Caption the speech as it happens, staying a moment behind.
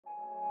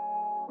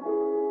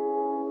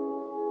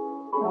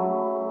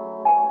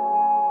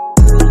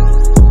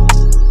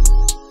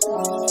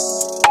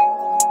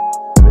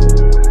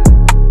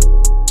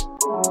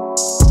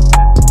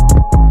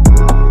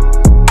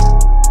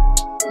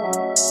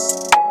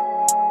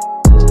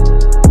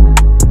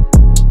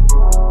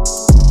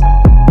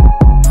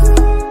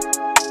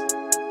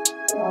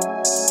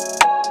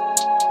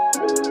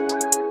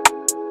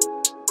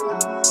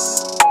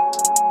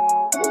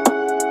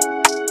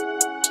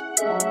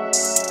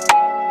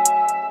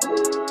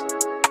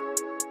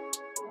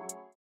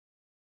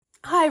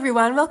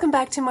everyone, welcome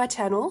back to my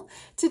channel.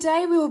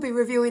 Today we will be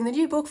reviewing the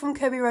new book from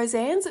Kerby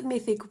Rosanes,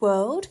 Mythic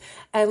World,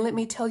 and let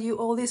me tell you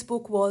all, this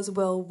book was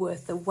well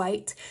worth the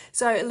wait.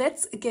 So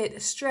let's get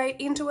straight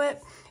into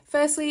it.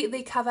 Firstly,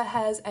 the cover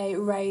has a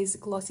raised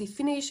glossy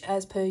finish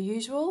as per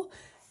usual,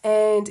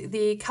 and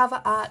the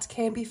cover art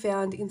can be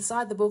found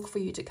inside the book for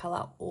you to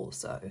colour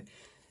also.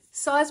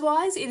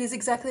 Size-wise, it is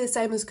exactly the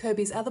same as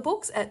Kerby's other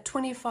books at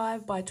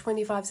 25 by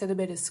 25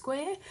 centimetres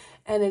square,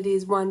 and it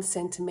is 1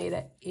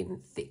 centimetre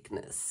in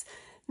thickness.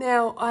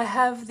 Now, I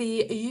have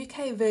the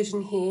UK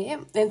version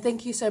here, and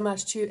thank you so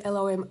much to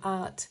LOM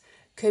Art,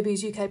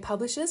 Kerby's UK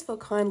publishers, for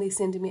kindly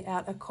sending me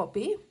out a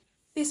copy.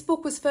 This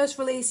book was first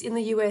released in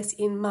the US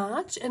in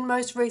March and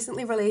most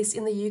recently released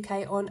in the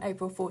UK on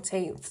April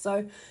 14th.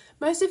 So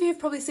most of you have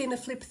probably seen a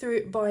flip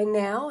through by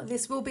now.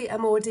 This will be a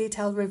more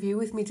detailed review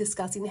with me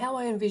discussing how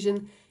I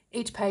envision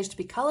each page to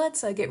be coloured,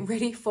 so get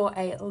ready for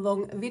a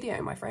long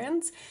video, my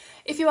friends.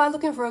 If you are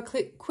looking for a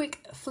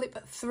quick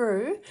flip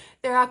through,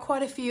 there are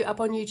quite a few up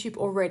on YouTube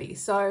already,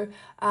 so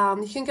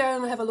you can go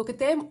and have a look at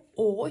them,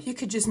 or you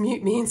could just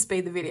mute me and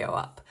speed the video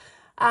up.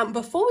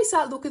 Before we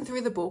start looking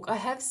through the book, I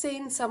have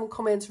seen some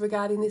comments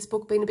regarding this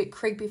book being a bit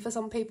creepy for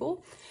some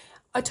people.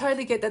 I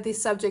totally get that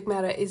this subject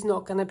matter is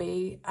not going to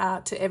be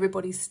to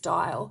everybody's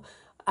style.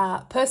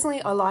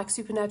 Personally, I like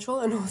supernatural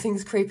and all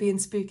things creepy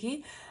and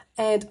spooky.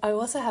 And I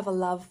also have a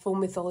love for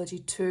mythology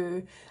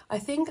too. I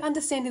think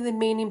understanding the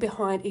meaning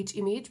behind each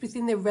image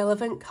within their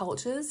relevant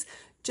cultures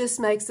just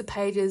makes the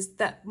pages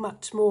that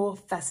much more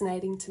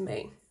fascinating to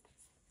me.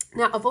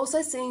 Now, I've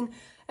also seen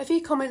a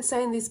few comments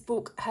saying this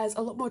book has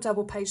a lot more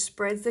double page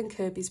spreads than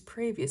Kerby's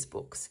previous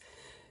books.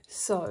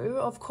 So,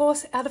 of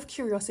course, out of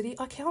curiosity,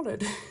 I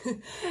counted.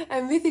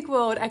 And Mythic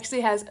World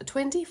actually has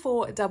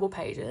 24 double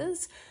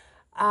pages,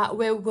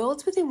 where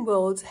Worlds Within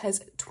Worlds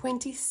has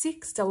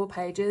 26 double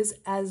pages,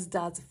 as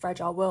does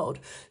Fragile World.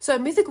 So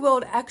Mythic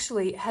World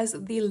actually has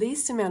the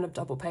least amount of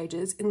double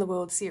pages in the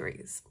World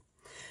series.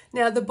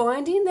 Now, the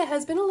binding, there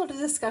has been a lot of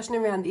discussion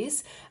around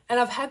this, and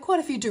I've had quite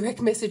a few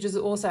direct messages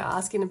also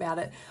asking about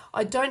it.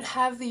 I don't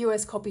have the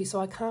US copy,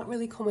 so I can't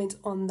really comment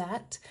on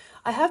that.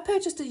 I have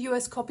purchased a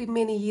US copy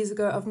many years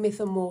ago of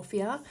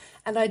Mythomorphia,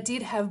 and I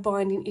did have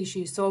binding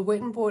issues, so I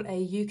went and bought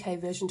a UK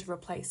version to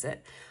replace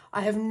it.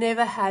 I have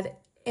never had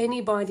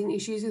any binding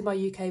issues with my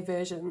UK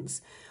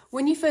versions.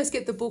 When you first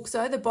get the book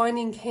though, the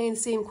binding can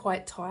seem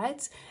quite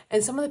tight,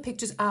 and some of the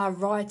pictures are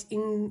right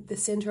in the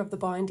centre of the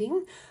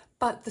binding,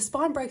 but the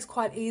spine breaks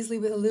quite easily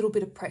with a little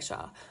bit of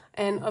pressure.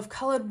 And I've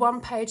coloured one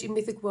page in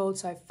Mythic World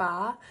so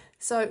far,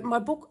 so my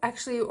book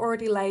actually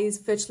already lays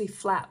virtually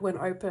flat when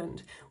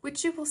opened,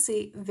 which you will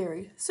see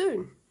very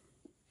soon.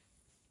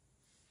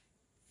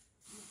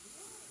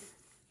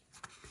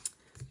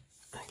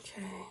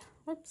 Okay,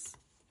 whoops.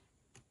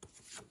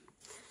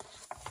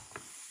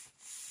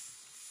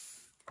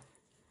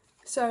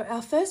 So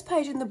our first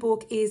page in the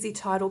book is the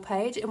title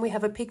page, and we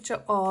have a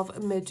picture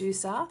of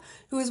Medusa,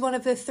 who is one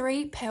of the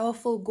 3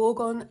 powerful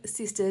Gorgon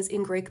sisters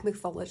in Greek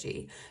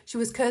mythology. She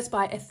was cursed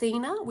by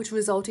Athena, which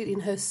resulted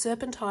in her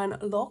serpentine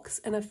locks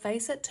and a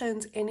face that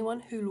turns anyone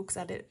who looks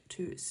at it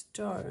to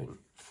stone.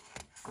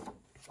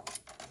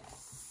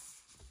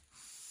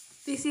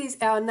 This is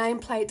our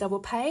nameplate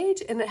double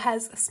page, and it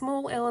has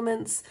small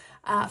elements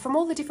from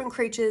all the different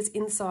creatures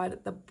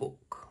inside the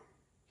book.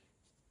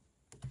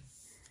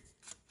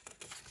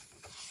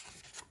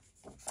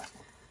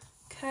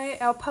 Okay,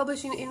 our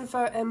publishing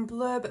info and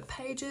blurb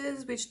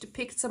pages, which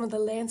depict some of the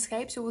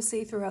landscapes you will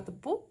see throughout the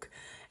book.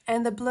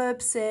 And the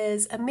blurb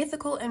says, "A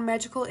mythical and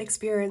magical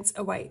experience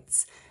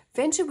awaits.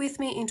 Venture with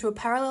me into a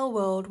parallel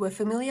world where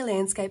familiar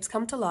landscapes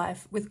come to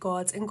life with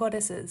gods and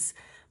goddesses,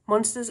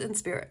 monsters and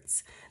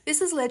spirits.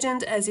 This is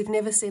legend as you've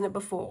never seen it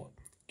before.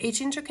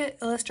 Each intricate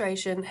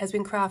illustration has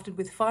been crafted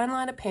with fine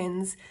liner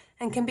pens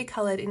and can be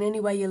coloured in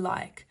any way you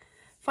like.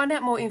 Find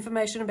out more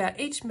information about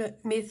each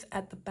myth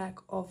at the back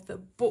of the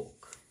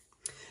book."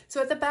 So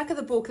at the back of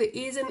the book, there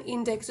is an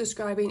index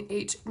describing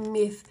each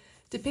myth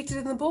depicted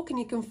in the book, and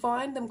you can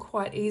find them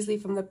quite easily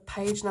from the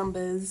page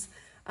numbers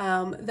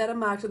that are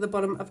marked at the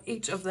bottom of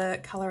each of the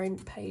colouring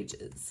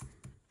pages.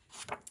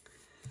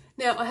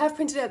 Now, I have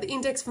printed out the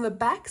index from the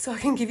back so I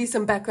can give you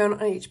some background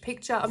on each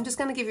picture. I'm just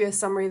going to give you a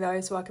summary though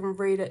so I can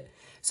read it,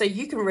 so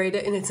you can read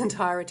it in its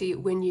entirety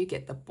when you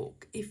get the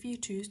book, if you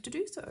choose to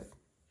do so.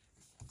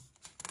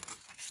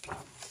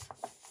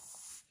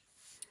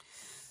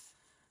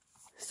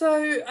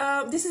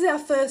 So this is our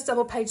first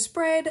double page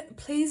spread.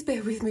 Please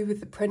bear with me with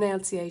the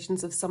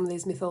pronunciations of some of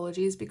these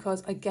mythologies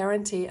because I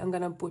guarantee I'm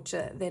going to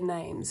butcher their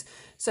names.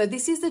 So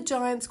this is the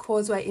Giant's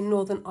Causeway in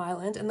Northern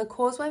Ireland, and the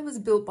causeway was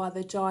built by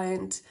the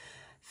giant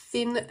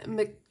Finn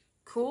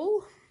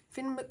McCool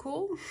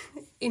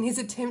in his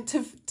attempt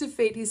to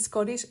defeat his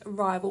Scottish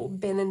rival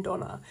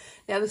Benandonna.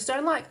 Now, the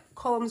stone-like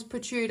columns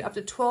protrude up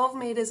to 12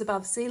 metres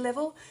above sea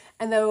level,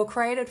 and they were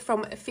created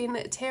from Finn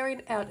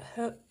tearing out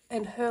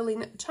and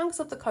hurling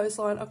chunks of the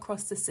coastline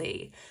across the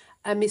sea.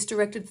 A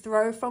misdirected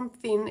throw from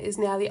Finn is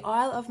now the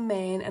Isle of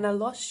Man, and a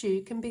lost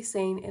shoe can be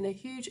seen in a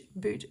huge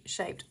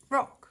boot-shaped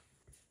rock.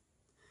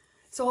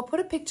 So I'll put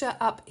a picture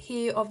up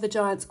here of the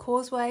Giant's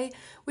Causeway,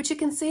 which you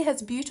can see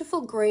has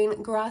beautiful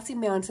green grassy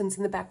mountains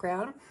in the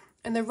background.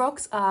 And the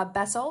rocks are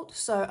basalt,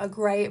 so a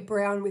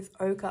grey-brown with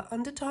ochre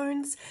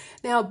undertones.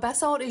 Now,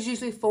 basalt is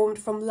usually formed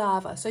from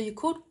lava, so you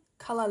could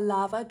colour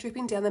lava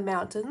dripping down the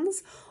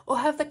mountains or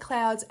have the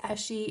clouds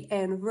ashy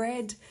and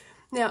red.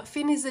 Now,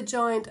 Finn is the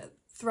giant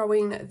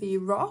throwing the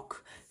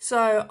rock,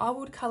 so I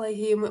would colour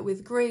him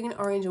with green,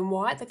 orange and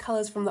white, the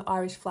colours from the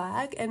Irish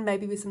flag, and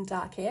maybe with some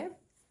dark hair.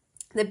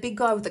 The big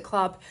guy with the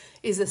club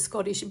is a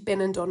Scottish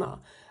Benandonna.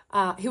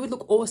 He would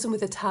look awesome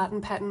with a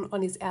tartan pattern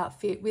on his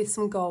outfit with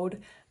some gold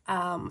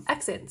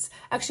accents.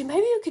 Actually,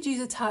 maybe you could use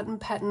a tartan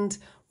patterned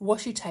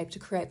washi tape to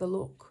create the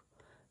look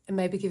and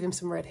maybe give him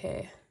some red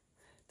hair.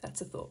 That's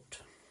a thought.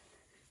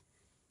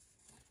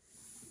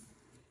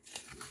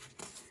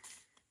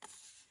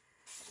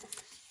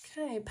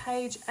 Okay,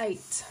 page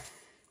 8.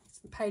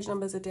 The page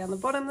numbers are down the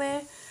bottom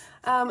there.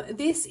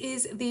 This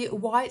is the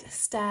white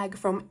stag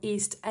from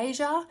East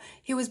Asia.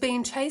 He was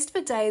being chased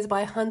for days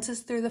by hunters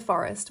through the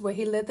forest where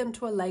he led them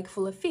to a lake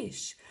full of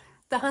fish.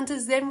 The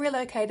hunters then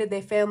relocated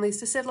their families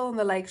to settle on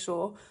the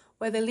lakeshore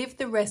where they lived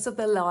the rest of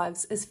their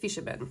lives as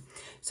fishermen.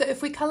 So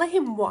if we colour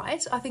him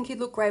white, I think he'd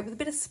look great with a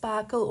bit of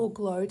sparkle or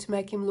glow to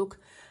make him look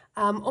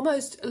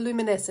almost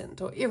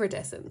luminescent or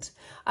iridescent.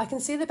 I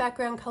can see the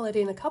background coloured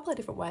in a couple of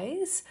different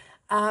ways.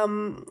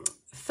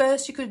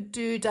 First, you could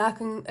do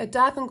a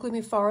dark and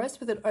gloomy forest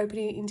with it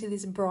opening into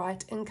this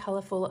bright and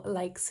colourful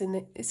lake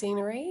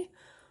scenery.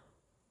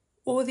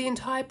 Or the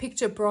entire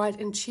picture bright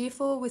and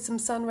cheerful with some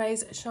sun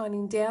rays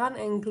shining down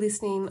and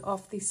glistening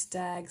off the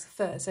stag's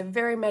fur. So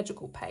very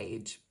magical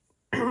page.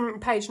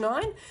 Page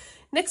 9.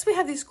 Next we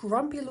have this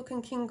grumpy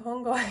looking King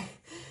Kong guy.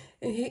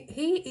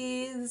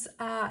 He's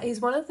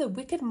one of the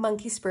wicked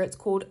monkey spirits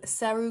called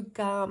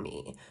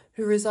Sarugami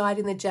who reside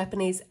in the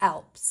Japanese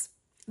Alps.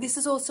 This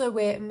is also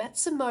where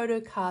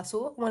Matsumoto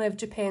Castle, one of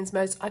Japan's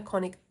most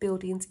iconic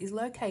buildings, is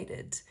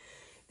located.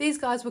 These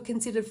guys were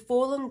considered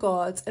fallen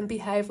gods and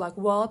behave like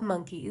wild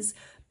monkeys,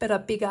 but are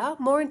bigger,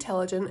 more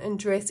intelligent and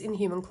dressed in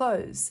human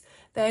clothes.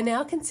 They are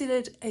now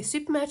considered a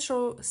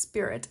supernatural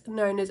spirit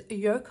known as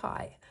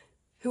yokai,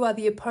 who are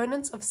the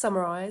opponents of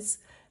samurais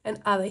and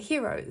other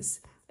heroes.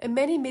 And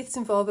many myths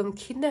involve them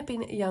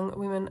kidnapping young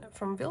women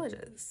from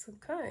villages.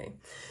 Okay,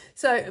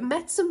 so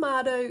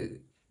Matsumoto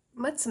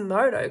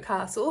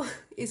Castle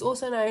is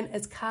also known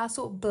as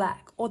Castle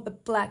Black or the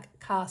Black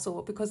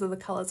Castle because of the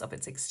colours of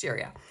its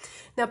exterior.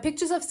 Now,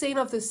 pictures I've seen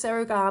of the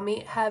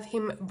Sarugami have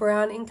him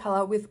brown in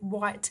colour with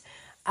white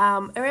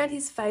around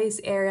his face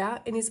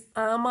area and his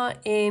armour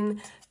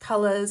in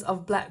colours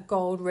of black,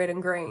 gold, red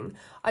and green.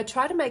 I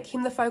try to make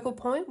him the focal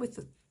point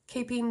with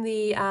keeping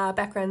the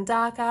background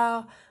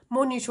darker,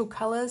 more neutral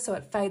colours so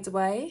it fades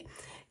away.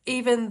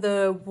 Even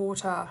the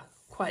water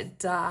quite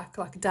dark,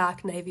 like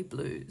dark navy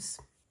blues.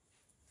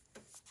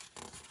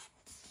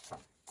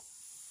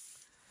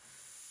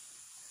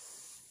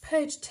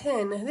 Page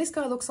 10. This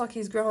guy looks like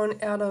he's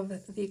grown out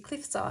of the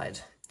cliffside.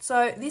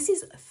 So this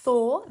is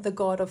Thor, the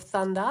god of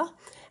thunder,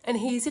 and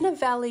he's in a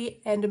valley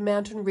and a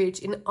mountain ridge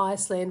in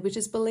Iceland, which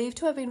is believed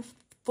to have been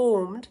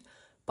formed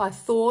by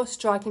Thor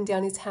striking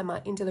down his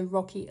hammer into the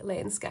rocky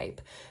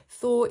landscape.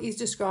 Thor is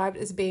described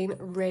as being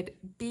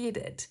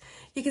red-bearded.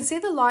 You can see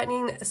the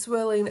lightning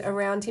swirling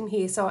around him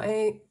here, so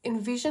I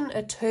envision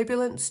a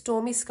turbulent,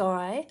 stormy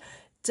sky,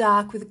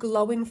 dark with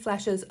glowing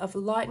flashes of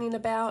lightning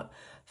about.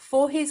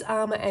 For his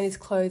armour and his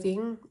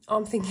clothing,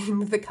 I'm thinking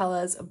the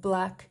colours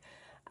black,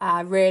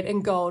 red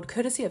and gold,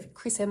 courtesy of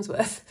Chris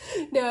Hemsworth.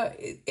 Now,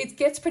 it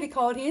gets pretty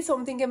cold here, so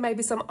I'm thinking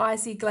maybe some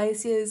icy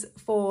glaciers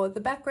for the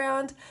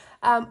background.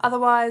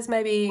 Otherwise,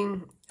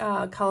 maybe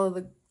colour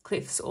the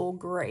cliffs all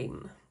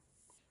green.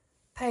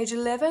 Page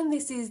 11,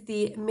 this is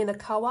the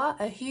Minakawa,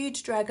 a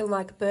huge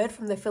dragon-like bird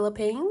from the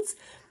Philippines.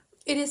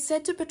 It is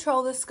said to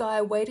patrol the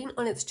sky waiting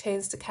on its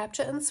chance to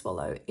capture and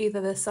swallow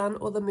either the sun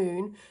or the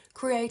moon,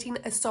 creating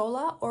a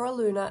solar or a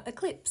lunar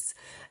eclipse.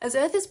 As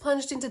Earth is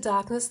plunged into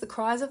darkness, the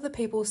cries of the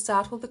people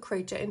startle the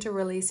creature into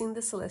releasing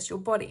the celestial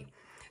body.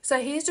 So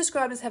he is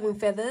described as having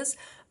feathers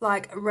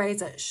like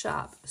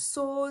razor-sharp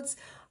swords,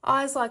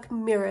 eyes like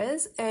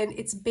mirrors, and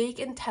its beak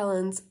and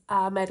talons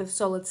are made of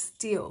solid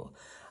steel.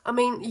 I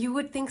mean, you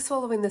would think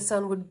swallowing the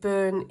sun would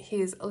burn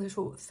his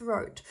little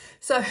throat.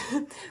 So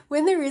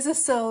when there is a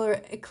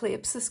solar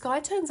eclipse, the sky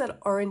turns that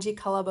orangey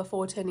colour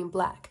before turning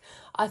black.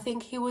 I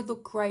think he would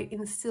look great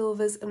in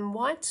silvers and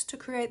whites to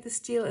create the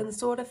steel and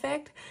sword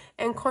effect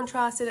and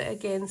contrast it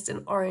against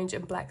an orange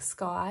and black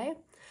sky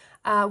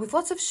with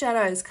lots of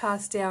shadows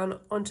cast down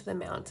onto the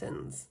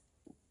mountains.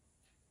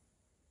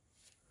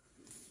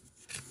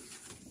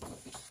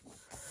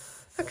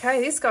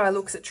 Okay, this guy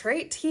looks a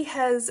treat. He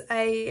has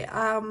a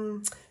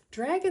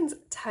dragon's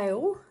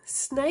tail,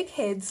 snake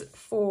heads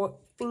for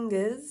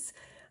fingers.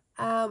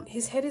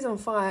 His head is on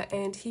fire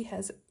and he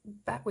has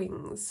bat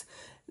wings.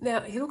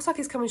 Now, he looks like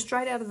he's coming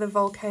straight out of the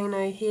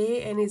volcano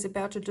here and is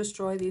about to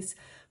destroy this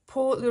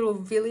poor little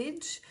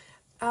village.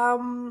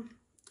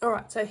 All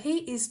right, so he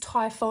is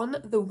Typhon,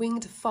 the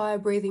winged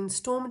fire-breathing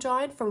storm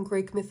giant from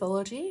Greek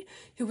mythology,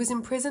 who was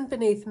imprisoned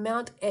beneath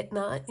Mount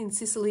Etna in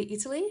Sicily,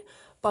 Italy,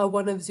 by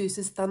one of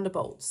Zeus's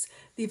thunderbolts.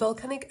 The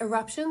volcanic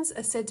eruptions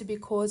are said to be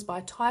caused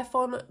by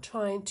Typhon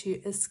trying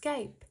to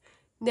escape.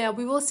 Now,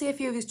 we will see a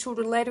few of his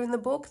children later in the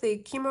book, the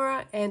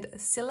Chimera and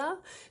Scylla.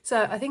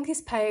 So I think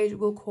this page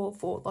will call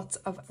for lots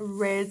of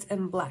reds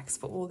and blacks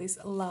for all this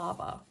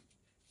lava.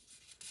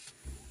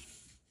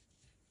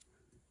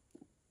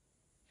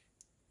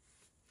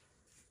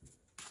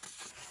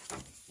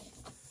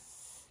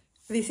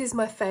 This is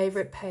my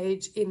favourite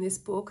page in this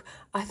book.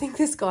 I think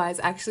this guy is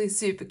actually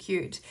super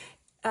cute.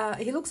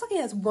 He looks like he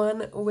has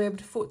one webbed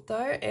foot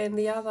though, and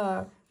the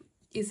other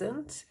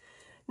isn't.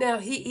 Now,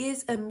 he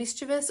is a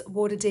mischievous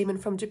water demon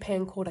from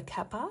Japan called a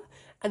kappa,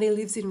 and he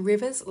lives in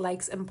rivers,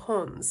 lakes and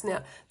ponds.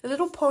 Now, the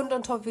little pond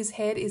on top of his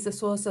head is the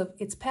source of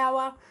its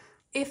power.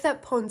 If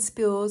that pond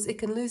spills, it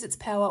can lose its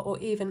power or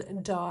even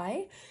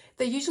die.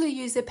 They usually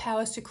use their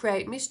powers to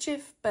create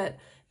mischief, but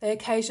they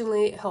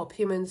occasionally help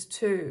humans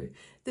too.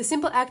 The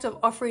simple act of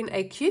offering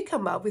a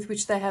cucumber with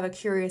which they have a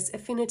curious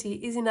affinity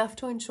is enough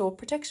to ensure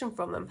protection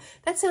from them.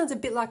 That sounds a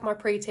bit like my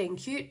preteen,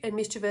 cute and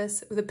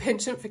mischievous with a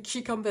penchant for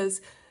cucumbers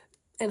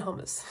and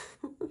hummus.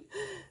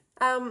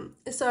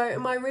 So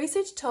my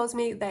research tells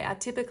me they are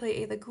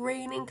typically either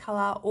green in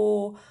colour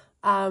or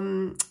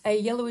a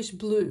yellowish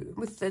blue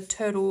with the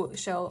turtle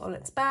shell on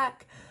its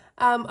back.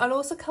 I'd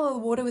also colour the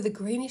water with a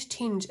greenish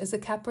tinge, as the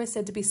kappa is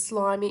said to be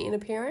slimy in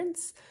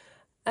appearance.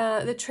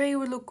 The tree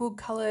would look good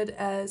coloured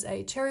as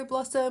a cherry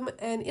blossom,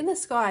 and in the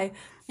sky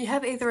you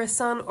have either a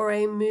sun or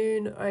a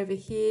moon over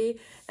here,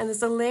 and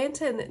there's a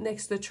lantern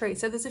next to the tree.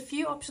 So there's a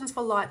few options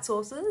for light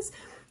sources.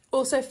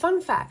 Also,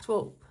 fun fact,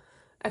 well,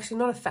 actually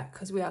not a fact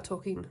because we are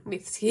talking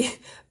myths here,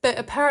 but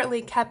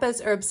apparently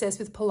kappas are obsessed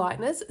with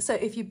politeness. So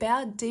if you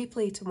bow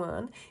deeply to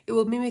one, it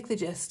will mimic the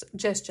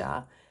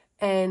gesture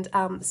and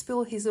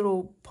spill his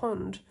little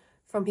pond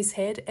from his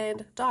head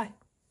and die.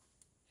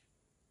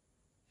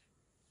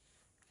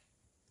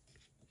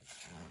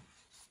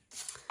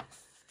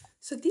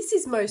 So this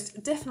is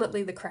most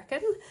definitely the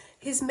Kraken.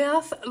 His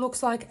mouth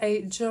looks like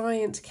a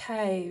giant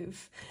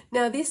cave.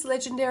 Now, this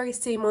legendary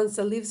sea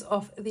monster lives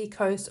off the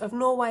coast of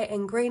Norway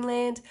and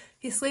Greenland.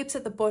 He sleeps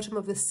at the bottom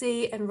of the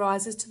sea and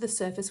rises to the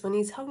surface when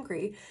he's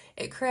hungry.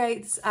 It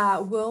creates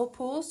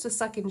whirlpools to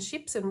suck in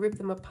ships and rip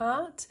them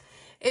apart.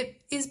 It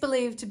is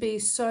believed to be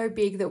so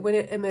big that when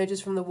it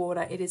emerges from the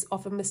water, it is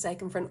often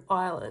mistaken for an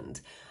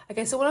island.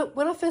 Okay, so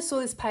when I first saw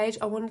this page,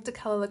 I wanted to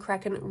colour the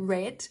Kraken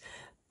red,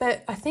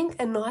 but I think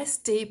a nice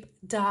deep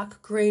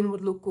dark green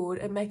would look good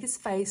and make his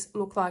face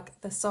look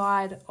like the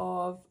side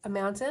of a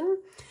mountain,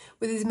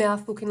 with his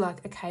mouth looking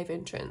like a cave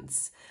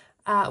entrance.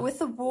 With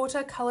the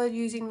water coloured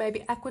using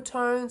maybe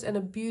aquatones and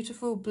a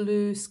beautiful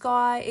blue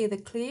sky, either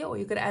clear or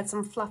you could add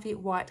some fluffy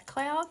white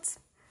clouds.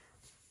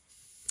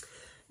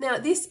 Now,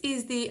 this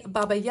is the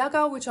Baba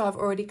Yaga, which I've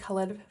already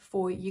coloured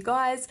for you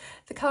guys.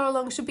 The colour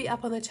along should be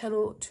up on the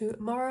channel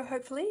tomorrow,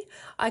 hopefully.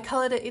 I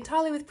coloured it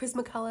entirely with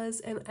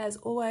Prismacolors, and as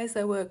always,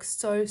 they work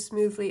so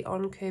smoothly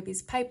on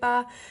Kerby's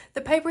paper.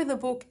 The paper in the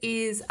book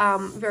is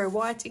very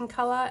white in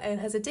colour and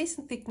has a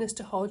decent thickness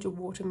to hold your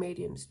water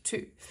mediums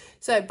too.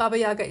 So Baba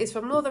Yaga is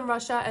from northern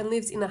Russia and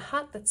lives in a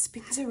hut that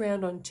spins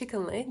around on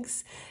chicken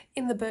legs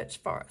in the birch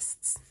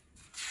forests.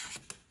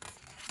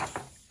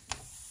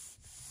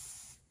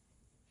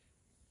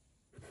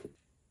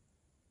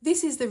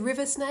 This is the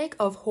river snake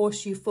of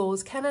Horseshoe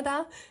Falls,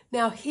 Canada.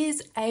 Now,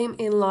 his aim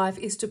in life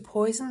is to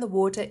poison the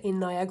water in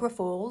Niagara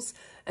Falls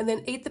and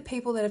then eat the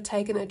people that have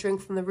taken a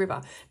drink from the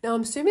river. Now,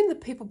 I'm assuming the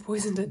people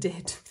poisoned are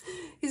dead.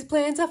 His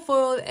plans are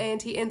foiled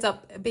and he ends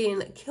up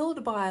being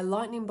killed by a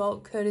lightning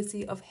bolt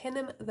courtesy of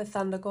Henem, the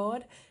thunder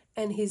god,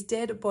 and his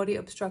dead body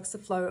obstructs the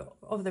flow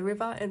of the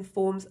river and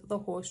forms the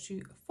Horseshoe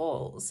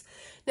Falls.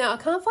 Now, I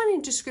can't find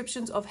any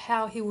descriptions of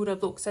how he would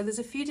have looked, so there's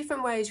a few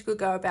different ways you could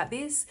go about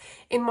this,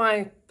 in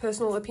my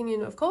personal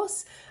opinion, of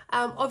course.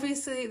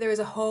 Obviously, there is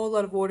a whole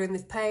lot of water in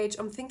this page.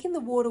 I'm thinking the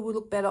water would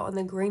look better on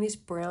the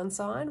greenish-brown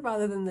side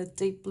rather than the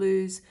deep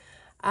blues.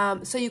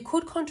 So you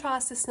could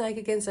contrast the snake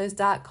against those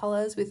dark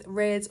colours with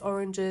reds,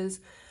 oranges,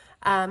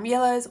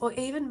 yellows, or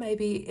even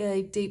maybe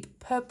a deep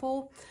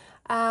purple.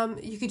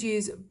 You could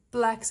use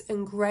blacks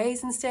and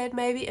greys instead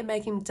maybe and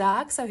make him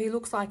dark so he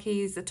looks like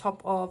he's the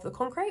top of the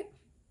concrete.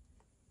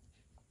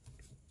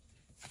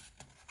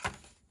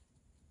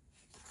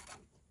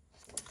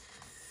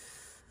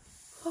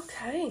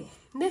 Okay,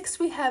 next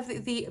we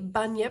have the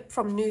Bunyip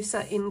from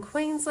Noosa in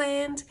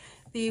Queensland.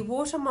 The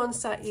water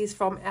monster is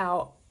from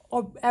our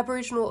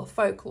Aboriginal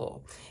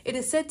folklore. It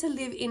is said to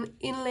live in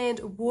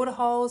inland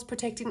waterholes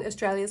protecting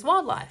Australia's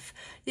wildlife.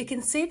 You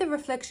can see the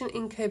reflection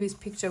in Kerby's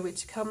picture,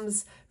 which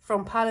comes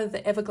from part of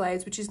the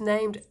Everglades, which is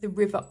named the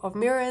River of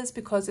Mirrors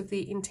because of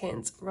the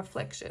intense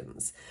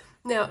reflections.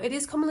 Now, it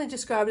is commonly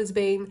described as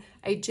being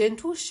a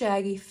gentle,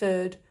 shaggy,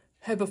 furred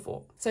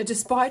herbivore. So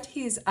despite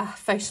his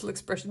facial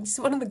expression, he's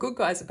one of the good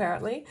guys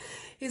apparently.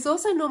 He's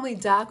also normally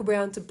dark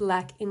brown to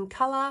black in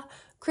colour,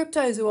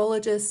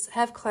 Cryptozoologists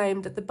have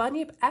claimed that the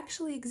bunyip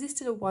actually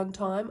existed at one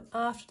time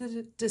after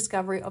the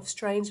discovery of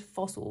strange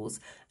fossils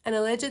and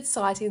alleged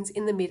sightings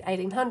in the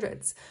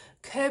mid-1800s.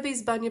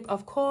 Kerby's bunyip,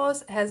 of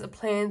course, has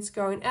plants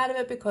growing out of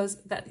it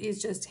because that is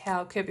just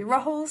how Kerby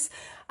rolls.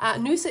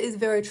 Noosa is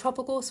very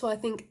tropical, so I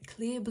think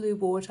clear blue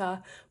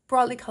water,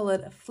 brightly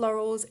coloured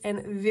florals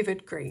and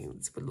vivid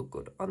greens would look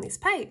good on this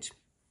page.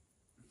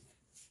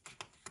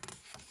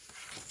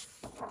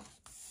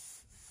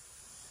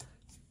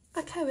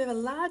 Okay, we have a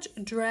large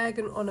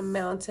dragon on a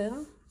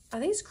mountain. Are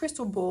these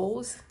crystal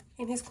balls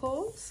in his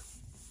claws?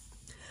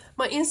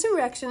 My instant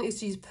reaction is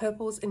to use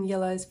purples and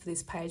yellows for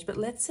this page, but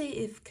let's see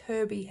if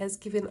Kerby has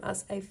given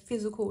us a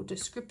physical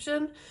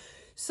description.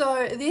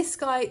 So this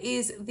guy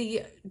is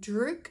the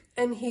Drook,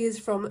 and he is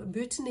from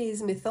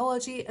Bhutanese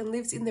mythology and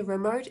lives in the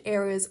remote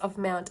areas of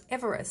Mount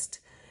Everest.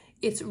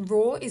 Its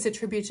roar is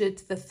attributed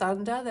to the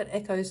thunder that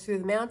echoes through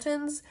the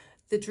mountains.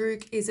 The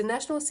Drook is a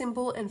national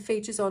symbol and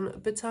features on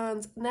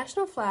Bhutan's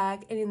national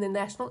flag and in the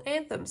national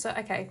anthem. So,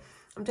 okay,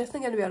 I'm definitely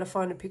going to be able to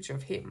find a picture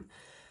of him.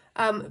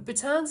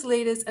 Bhutan's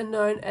leaders are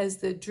known as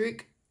the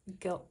Drook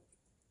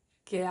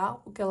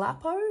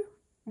Galapo,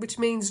 which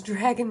means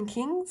dragon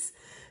kings.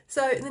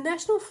 So the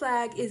national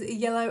flag is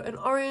yellow and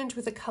orange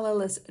with a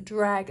colourless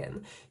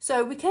dragon.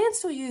 So we can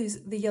still use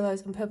the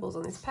yellows and purples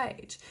on this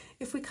page.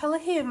 If we colour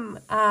him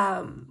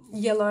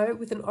yellow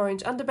with an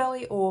orange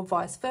underbelly or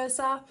vice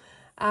versa,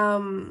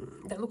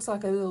 that looks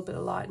like a little bit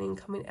of lightning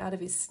coming out of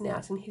his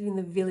snout and hitting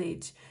the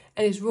village,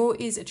 and his roar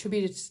is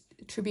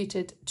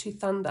attributed to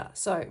thunder.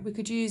 So we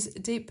could use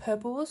deep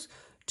purples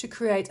to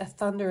create a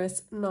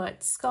thunderous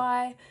night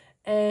sky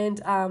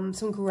and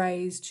some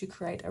greys to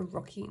create a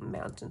rocky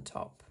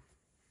mountaintop.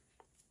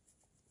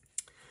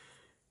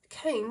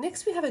 Okay,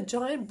 next we have a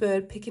giant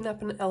bird picking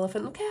up an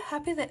elephant. Look how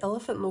happy the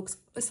elephant looks.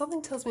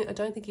 Something tells me I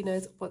don't think he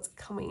knows what's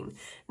coming.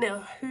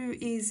 Now, who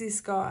is this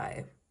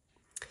guy?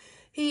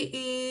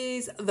 He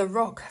is the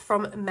Roc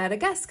from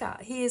Madagascar.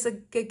 He is a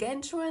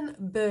gargantuan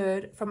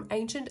bird from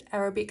ancient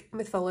Arabic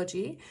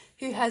mythology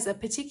who has a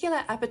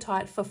particular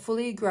appetite for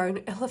fully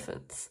grown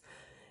elephants.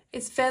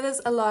 Its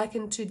feathers are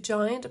likened to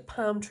giant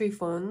palm tree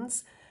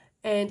fronds,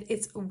 and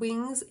its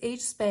wings,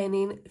 each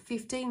spanning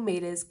 15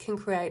 metres, can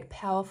create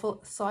powerful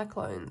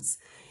cyclones.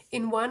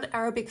 In one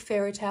Arabic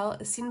fairy tale,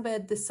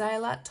 Sinbad the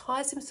sailor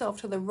ties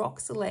himself to the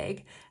Roc's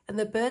leg and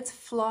the bird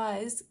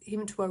flies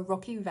him to a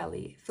rocky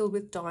valley filled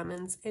with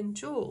diamonds and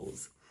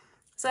jewels.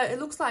 So it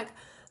looks like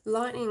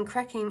lightning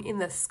cracking in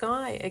the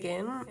sky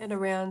again and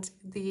around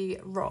the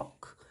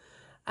rock.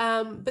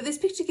 But this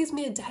picture gives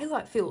me a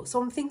daylight feel, so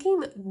I'm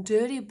thinking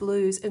dirty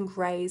blues and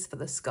greys for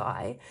the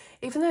sky.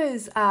 Even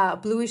those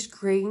bluish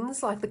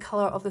greens, like the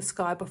colour of the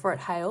sky before it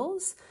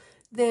hails.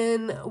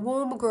 Then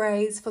warm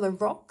greys for the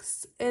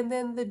rocks, and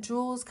then the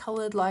jewels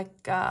coloured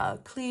like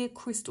clear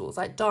crystals,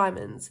 like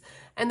diamonds.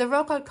 And the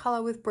rock I'd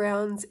colour with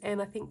browns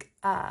and I think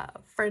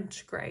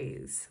French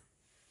greys.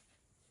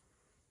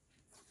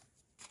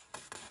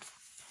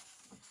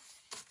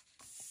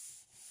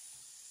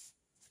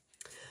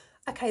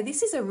 Okay,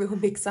 this is a real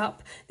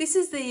mix-up. This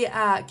is the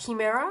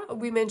Chimera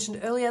we mentioned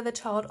earlier, the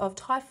child of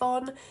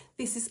Typhon.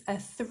 This is a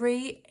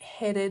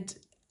three-headed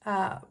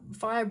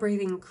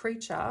fire-breathing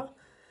creature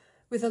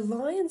with a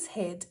lion's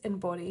head and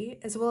body,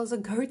 as well as a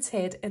goat's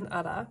head and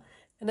udder,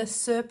 and a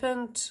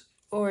serpent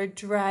or a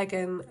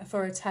dragon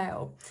for a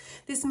tail.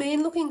 This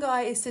mean-looking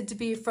guy is said to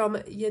be from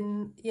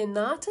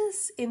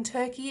Yanatis in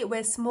Turkey,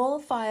 where small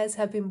fires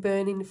have been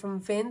burning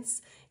from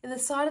vents in the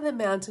side of the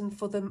mountain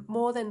for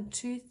more than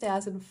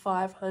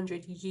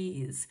 2,500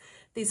 years.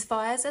 These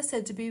fires are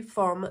said to be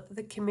from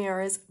the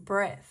Chimera's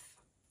breath.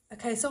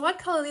 Okay, so I'd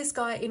colour this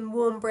guy in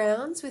warm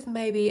browns with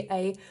maybe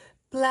a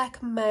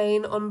black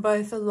mane on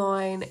both the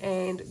lion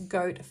and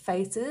goat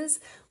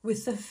faces,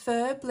 with the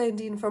fur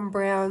blending from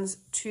browns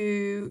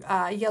to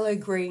yellow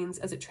greens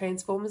as it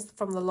transforms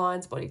from the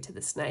lion's body to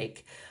the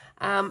snake,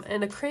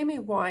 and a creamy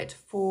white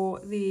for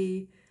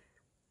the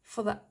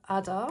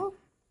udder,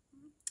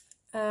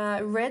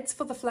 reds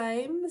for the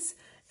flames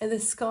and the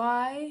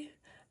sky,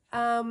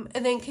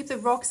 and then keep the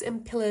rocks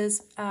and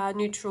pillars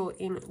neutral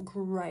in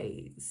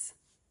greys.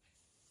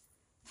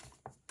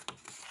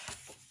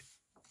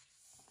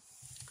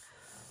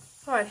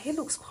 All right, he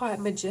looks quite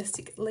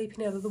majestic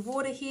leaping out of the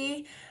water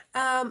here.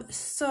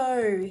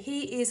 So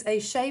he is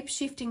a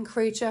shape-shifting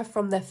creature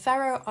from the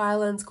Faroe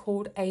Islands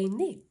called a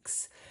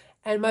Nyx,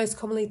 and most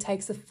commonly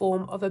takes the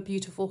form of a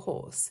beautiful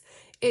horse.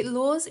 It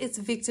lures its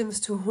victims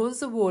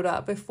towards the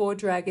water before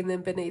dragging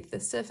them beneath the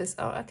surface.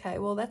 Oh, okay,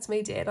 well, that's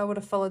me dead. I would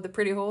have followed the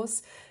pretty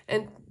horse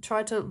and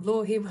tried to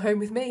lure him home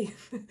with me.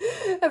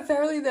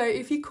 Apparently, though,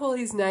 if you call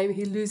his name,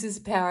 he loses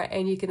power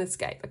and you can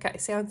escape. Okay,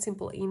 sounds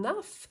simple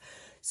enough.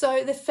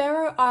 So the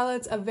Faroe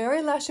Islands are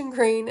very lush and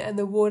green, and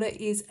the water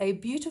is a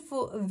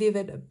beautiful,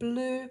 vivid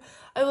blue.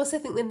 I also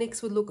think the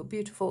Nyx would look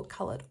beautiful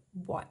coloured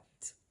white.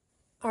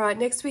 All right,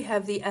 next we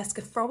have the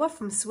Askafroa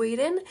from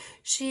Sweden.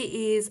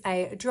 She is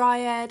a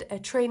dryad, a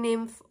tree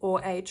nymph,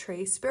 or a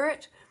tree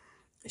spirit.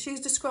 She's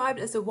described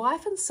as the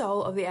wife and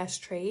soul of the ash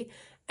tree,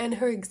 and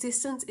her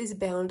existence is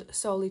bound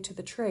solely to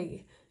the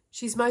tree.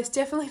 She's most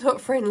definitely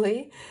not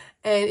friendly,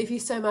 and if you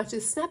so much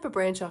as snap a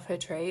branch off her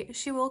tree,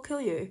 she will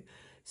kill you.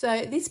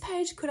 So this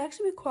page could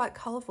actually be quite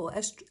colourful.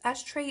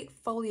 Ash tree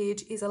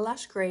foliage is a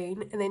lush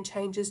green and then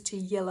changes to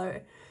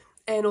yellow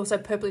and also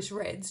purplish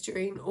reds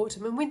during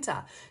autumn and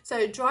winter.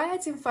 So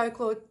dryads in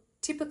folklore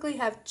typically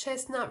have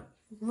chestnut,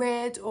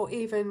 red or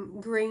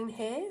even green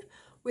hair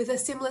with a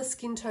similar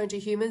skin tone to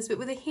humans, but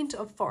with a hint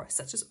of forest,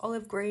 such as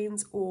olive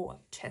greens or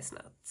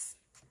chestnuts.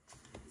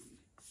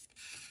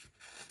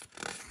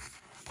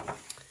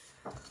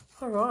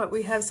 All right,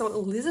 we have some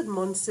lizard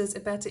monsters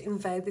about to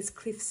invade this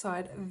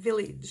cliffside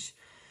village.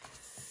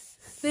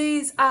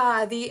 These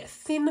are the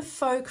thin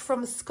folk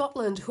from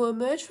Scotland who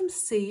emerge from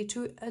sea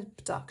to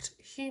abduct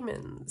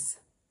humans.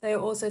 They are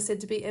also said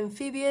to be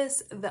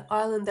amphibious. The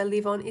island they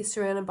live on is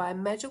surrounded by a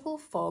magical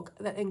fog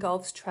that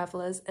engulfs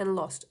travellers and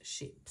lost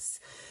ships.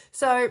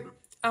 So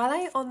are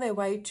they on their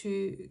way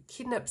to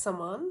kidnap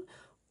someone,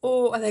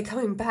 or are they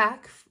coming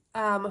back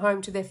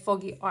home to their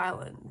foggy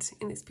island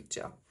in this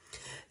picture?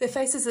 Their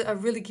faces are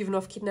really giving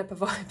off kidnapper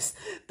vibes,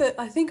 but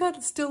I think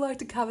I'd still like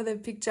to cover their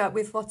picture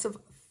with lots of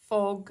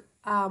fog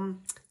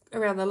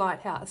around the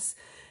lighthouse.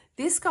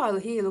 This guy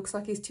here looks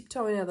like he's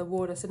tiptoeing out of the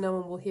water so no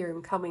one will hear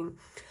him coming.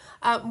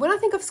 When I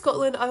think of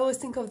Scotland, I always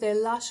think of their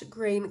lush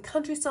green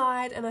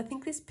countryside, and I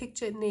think this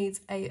picture needs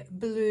a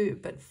blue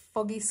but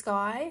foggy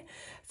sky.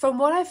 From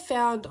what I've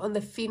found on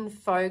the Finn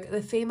folk,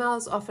 the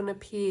females often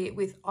appear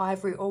with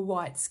ivory or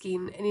white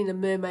skin and in a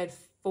mermaid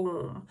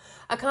form.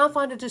 I can't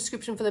find a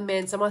description for the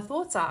men, so my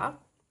thoughts are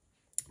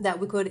that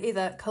we could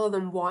either colour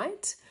them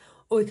white,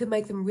 or we could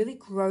make them really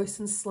gross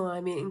and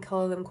slimy and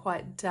colour them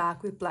quite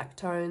dark with black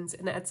tones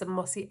and add some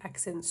mossy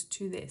accents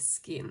to their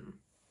skin.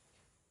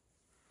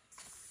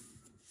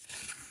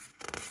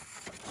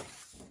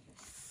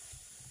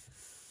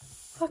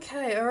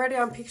 Okay, already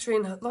I'm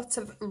picturing lots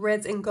of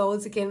reds and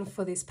golds again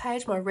for this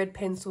page. My red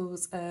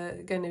pencils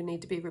are going to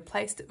need to be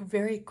replaced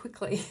very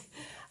quickly.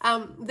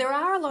 There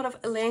are a lot of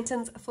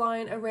lanterns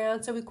flying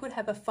around, so we could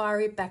have a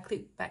fiery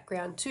backlit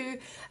background too,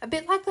 a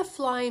bit like the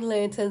flying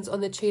lanterns on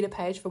the cheetah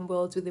page from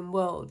Worlds Within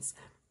Worlds.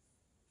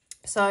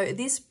 So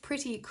this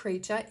pretty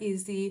creature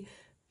is the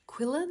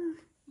Quillan,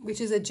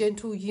 which is a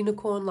gentle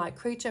unicorn-like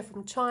creature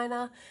from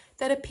China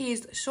that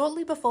appears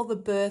shortly before the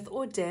birth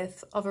or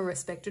death of a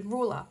respected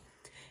ruler.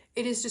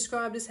 It is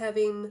described as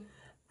having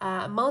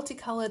a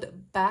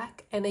multicoloured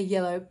back and a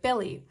yellow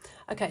belly.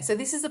 Okay, so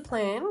this is a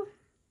plan.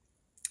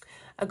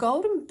 A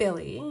golden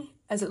belly,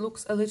 as it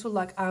looks a little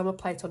like armour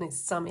plates on its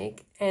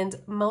stomach, and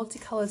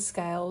multicoloured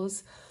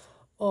scales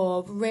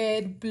of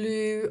red,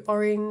 blue,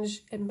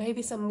 orange, and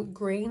maybe some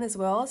green as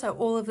well. So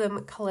all of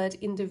them coloured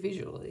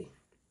individually.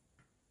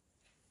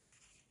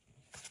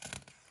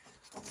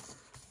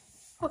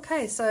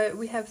 Okay, so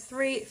we have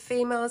 3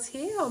 females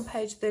here on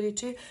page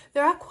 32.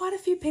 There are quite a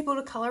few people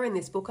to colour in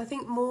this book, I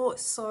think more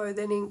so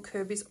than in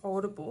Kerby's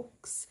older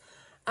books.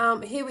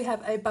 Here we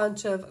have a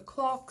bunch of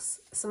clocks,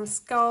 some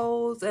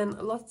skulls,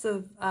 and lots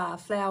of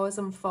flowers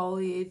and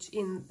foliage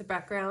in the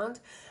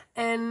background.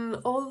 And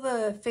all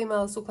the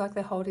females look like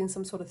they're holding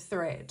some sort of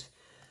thread.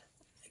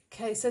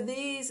 Okay, so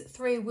these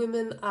 3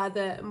 women are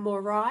the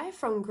Moirai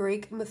from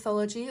Greek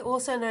mythology,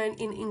 also known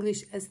in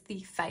English as the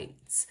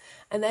Fates,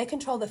 and they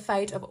control the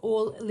fate of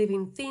all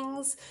living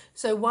things.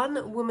 So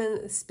one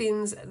woman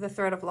spins the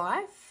thread of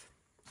life,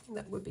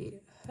 that would be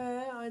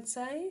her, I'd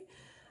say,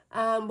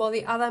 while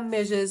the other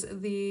measures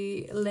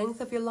the length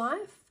of your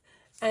life,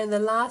 and the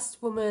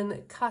last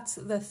woman cuts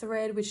the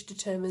thread which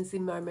determines the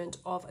moment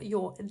of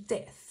your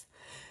death.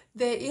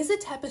 There is a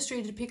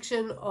tapestry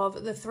depiction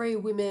of the 3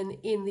 women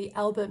in the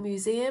Albert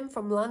Museum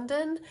from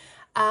London,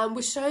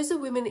 which shows the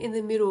women in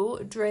the middle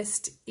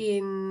dressed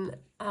in,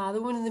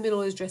 the woman in the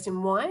middle is dressed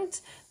in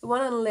white, the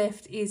one on the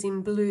left is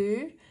in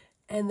blue,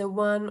 and the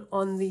one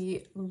on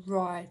the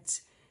right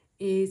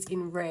is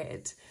in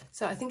red.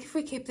 So I think if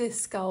we keep their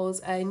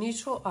skulls a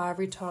neutral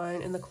ivory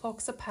tone and the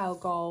clocks a pale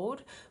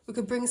gold, we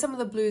could bring some of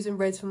the blues and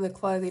reds from the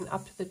clothing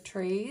up to the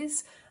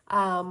trees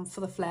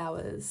for the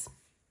flowers.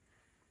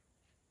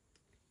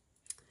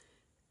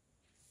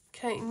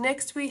 Okay,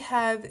 next we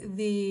have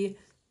the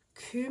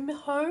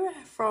Kumho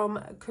from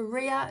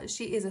Korea.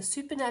 She is a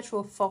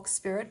supernatural fox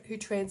spirit who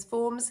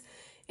transforms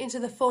into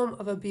the form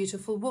of a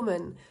beautiful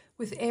woman.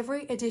 With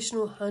every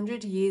additional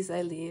 100 years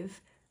they live,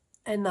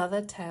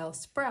 another tail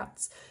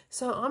sprouts.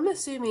 So I'm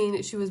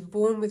assuming she was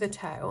born with a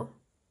tail,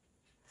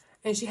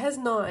 and she has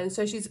 9,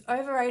 so she's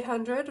over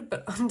 800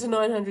 but under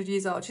 900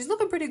 years old. She's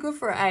looking pretty good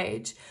for her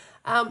age.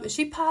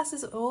 She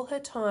passes all her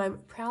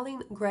time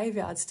prowling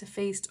graveyards to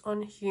feast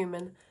on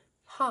human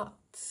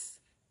hearts.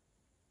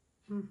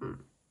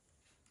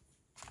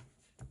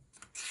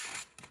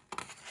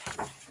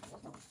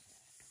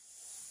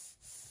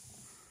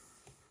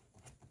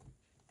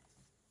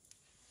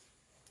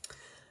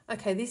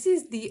 Okay, this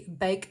is the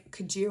Bake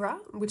Kajira,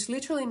 which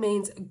literally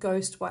means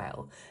ghost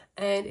whale,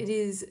 and it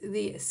is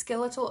the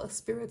skeletal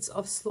spirits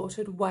of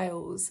slaughtered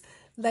whales.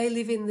 They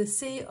live in the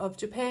Sea of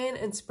Japan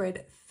and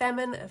spread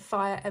famine,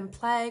 fire and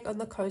plague on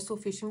the coastal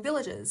fishing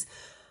villages.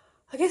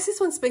 I guess this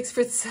one speaks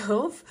for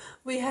itself.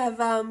 We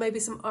have maybe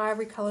some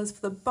ivory colours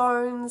for the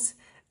bones,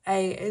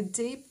 a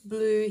deep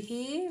blue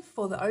here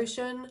for the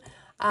ocean,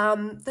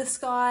 the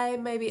sky,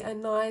 maybe a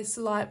nice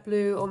light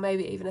blue or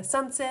maybe even a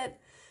sunset.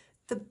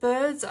 The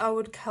birds, I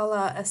would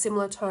colour a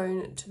similar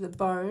tone to the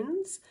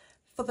bones.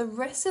 For the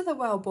rest of the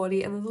whale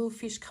body and the little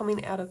fish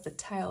coming out of the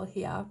tail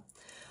here,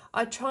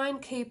 I try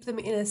and keep them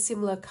in a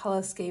similar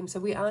colour scheme so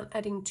we aren't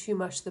adding too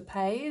much to the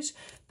page.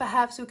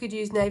 Perhaps we could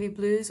use navy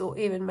blues or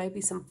even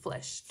maybe some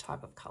flesh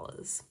type of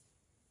colours.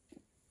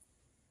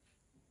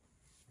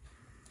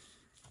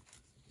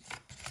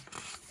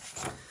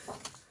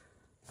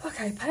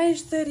 Okay,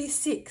 page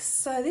 36.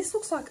 So this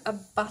looks like a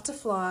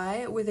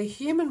butterfly with a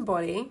human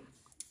body.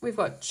 We've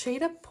got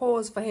cheetah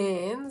paws for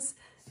hands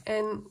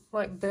and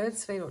like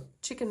bird's feet or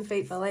chicken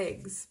feet for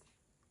legs.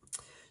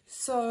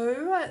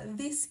 So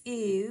this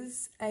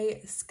is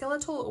a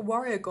skeletal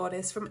warrior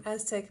goddess from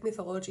Aztec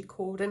mythology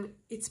called an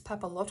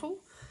Itzpapalotl.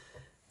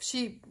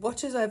 She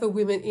watches over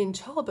women in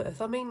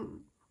childbirth. I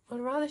mean,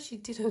 I'd rather she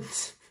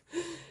didn't.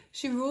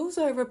 She rules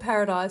over a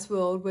paradise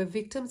world where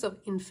victims of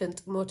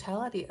infant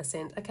mortality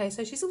ascend. Okay,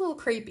 so she's a little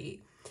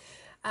creepy.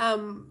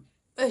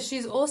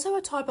 She's also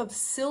a type of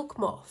silk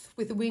moth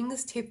with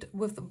wings tipped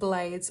with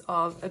blades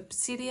of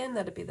obsidian.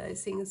 That'd be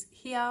those things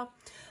here.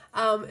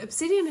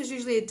 Obsidian is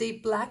usually a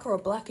deep black or a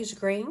blackish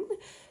green.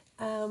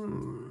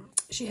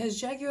 She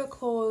has jaguar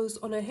claws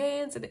on her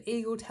hands and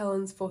eagle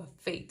talons for her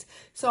feet.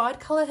 So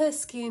I'd colour her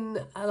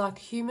skin like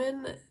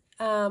human,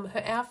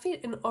 her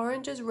outfit in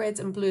oranges, reds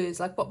and blues,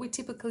 like what we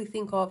typically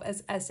think of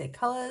as Aztec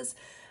colours,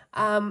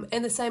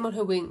 and the same on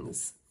her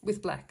wings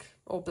with black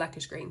or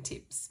blackish green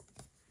tips.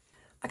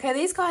 Okay,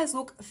 these guys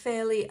look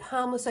fairly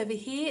harmless over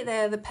here.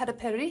 They're the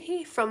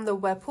Pataperihi from the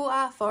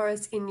Wapua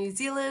forest in New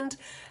Zealand.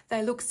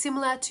 They look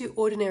similar to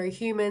ordinary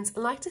humans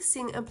and like to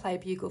sing and play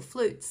bugle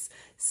flutes.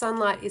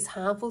 Sunlight is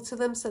harmful to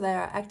them, so they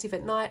are active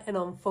at night and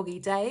on foggy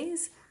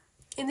days.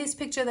 In this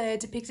picture, they are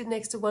depicted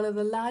next to one of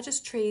the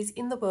largest trees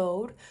in the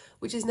world,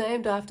 which is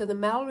named after the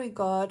Maori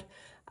god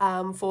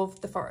for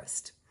the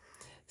forest.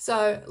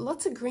 So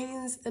lots of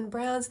greens and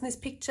browns in this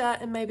picture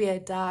and maybe a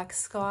dark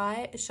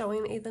sky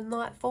showing either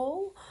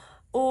nightfall,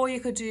 or you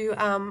could do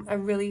a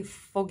really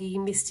foggy,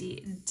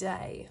 misty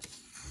day.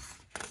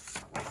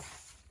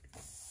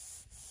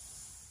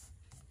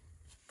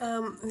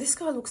 This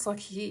guy looks like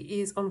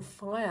he is on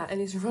fire and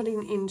is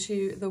running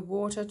into the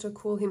water to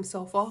cool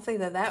himself off.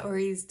 Either that or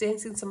he's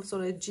dancing some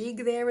sort of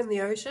jig there in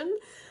the ocean.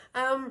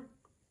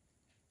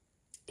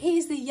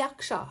 He's the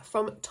Yaksha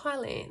from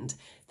Thailand.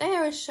 They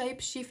are a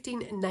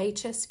shape-shifting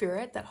nature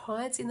spirit that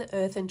hides in the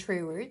earth and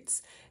tree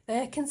roots. They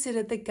are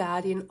considered the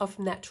guardian of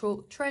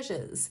natural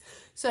treasures.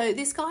 So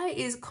this guy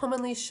is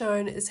commonly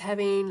shown as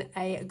having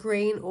a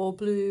green or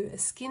blue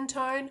skin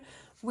tone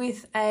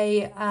with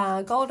a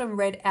golden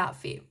red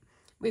outfit.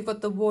 We've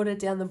got the water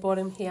down the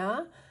bottom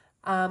here.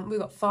 We've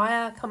got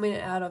fire coming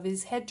out of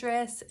his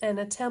headdress and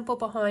a temple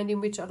behind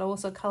him, which I'd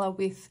also colour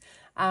with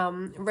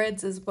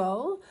reds as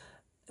well.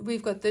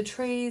 We've got the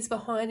trees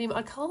behind him.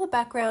 I colour the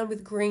background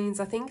with greens,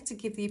 I think, to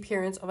give the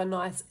appearance of a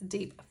nice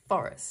deep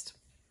forest.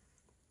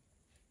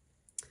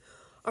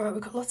 All right,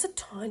 we've got lots of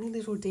tiny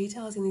little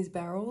details in these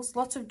barrels,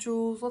 lots of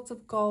jewels, lots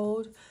of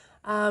gold.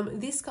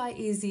 This guy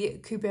is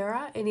the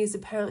Kubera and is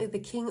apparently the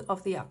king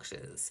of the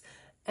Yakshas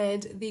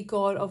and the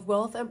god of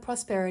wealth and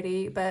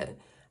prosperity, but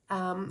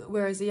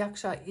whereas the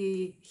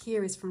Yaksha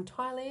here is from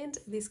Thailand,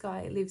 this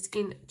guy lives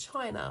in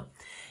China.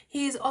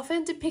 He is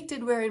often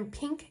depicted wearing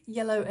pink,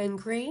 yellow and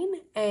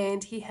green,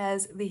 and he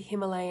has the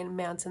Himalayan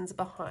mountains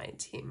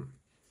behind him.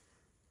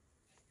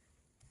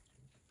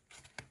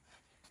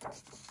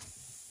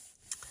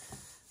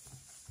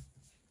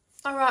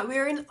 All right,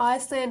 we're in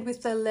Iceland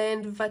with the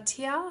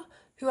Landvatia,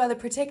 who are the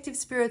protective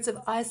spirits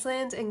of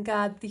Iceland and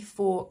guard the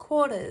four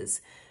quarters.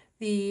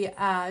 The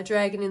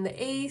dragon in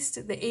the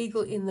east, the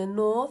eagle in the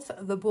north,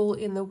 the bull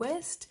in the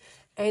west,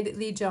 and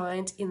the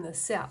giant in the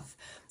south.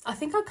 I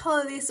think I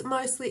colour this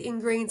mostly in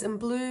greens and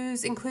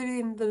blues,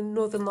 including the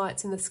northern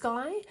lights in the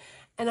sky,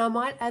 and I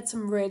might add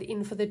some red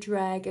in for the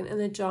dragon and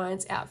the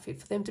giant's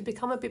outfit for them to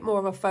become a bit more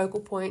of a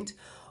focal point,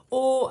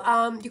 or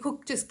you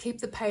could just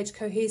keep the page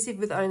cohesive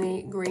with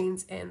only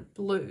greens and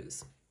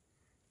blues.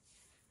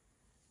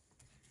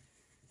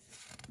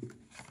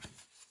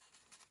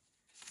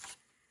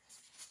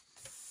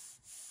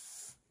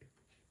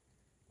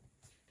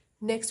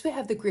 Next, we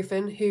have the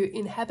griffin, who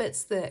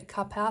inhabits the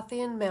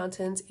Carpathian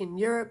Mountains in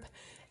Europe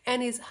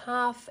and is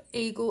half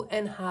eagle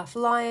and half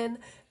lion.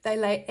 They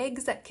lay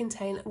eggs that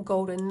contain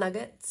golden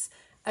nuggets.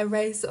 A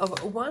race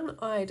of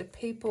one-eyed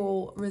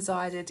people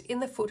resided in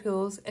the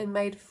foothills and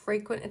made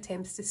frequent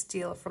attempts to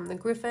steal from the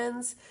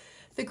griffins.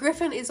 The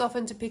griffin is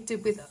often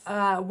depicted with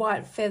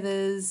white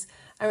feathers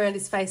around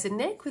his face and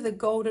neck, with a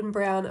golden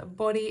brown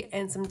body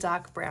and some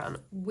dark brown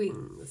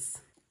wings.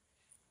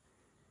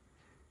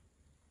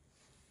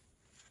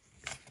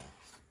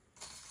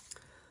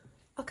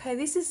 Okay,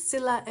 this is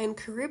Scylla and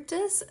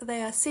Charybdis.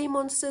 They are sea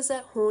monsters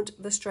that haunt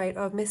the Strait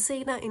of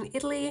Messina in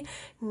Italy,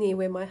 near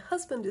where my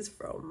husband is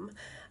from.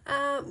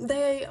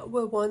 They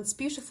were once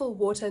beautiful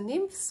water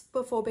nymphs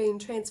before being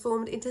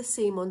transformed into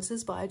sea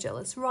monsters by a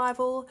jealous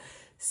rival.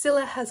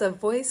 Scylla has a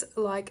voice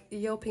like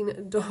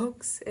yelping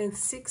dogs and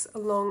 6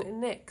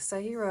 long necks.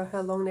 So here are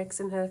her long necks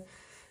and her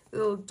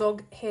little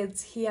dog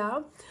heads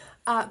here.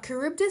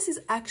 Charybdis is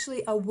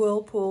actually a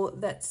whirlpool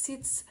that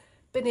sits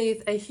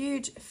beneath a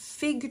huge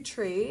fig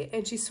tree,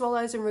 and she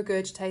swallows and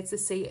regurgitates the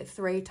sea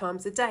 3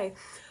 times a day.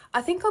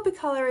 I think I'll be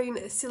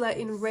colouring Scylla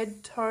in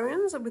red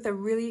tones with a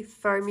really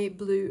foamy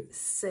blue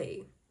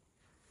sea.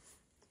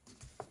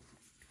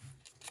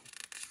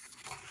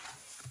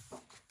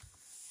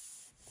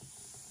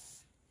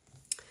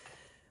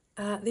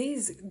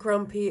 These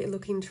grumpy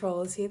looking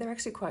trolls here, they're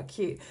actually quite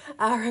cute,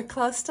 are a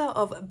cluster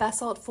of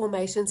basalt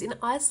formations in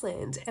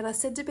Iceland and are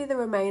said to be the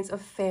remains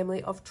of a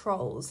family of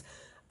trolls.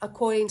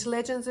 According to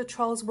legends, the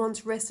trolls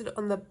once rested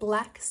on the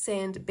black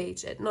sand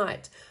beach at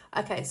night.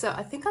 Okay, so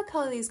I think I'll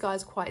colour these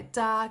guys quite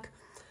dark,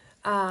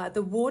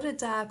 the water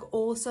dark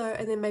also,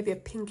 and then maybe a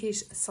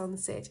pinkish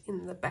sunset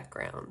in the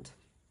background.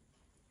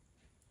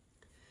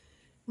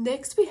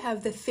 Next we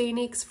have the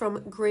phoenix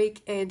from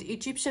Greek and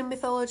Egyptian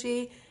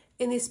mythology.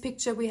 In this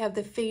picture, we have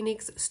the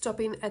phoenix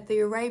stopping at the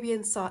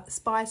Arabian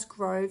spice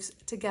groves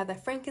to gather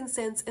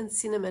frankincense and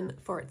cinnamon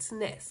for its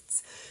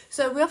nests.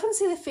 So we often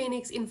see the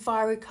phoenix in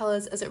fiery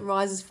colours as it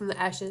rises from the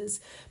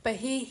ashes, but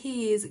here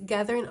he is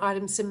gathering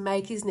items to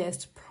make his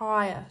nest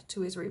prior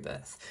to his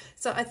rebirth.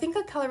 So I think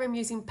I colour him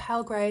using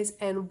pale greys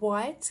and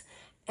white,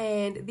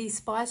 and the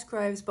spice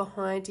groves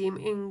behind him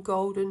in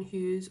golden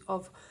hues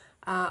of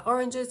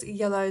oranges,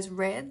 yellows,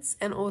 reds,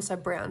 and also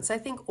brown. So I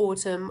think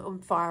autumn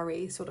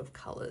fiery sort of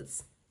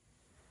colours.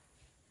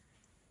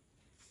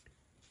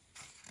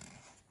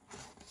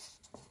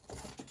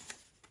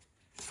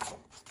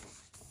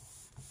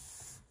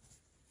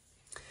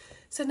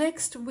 So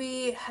next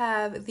we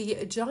have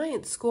the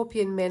giant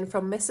scorpion men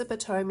from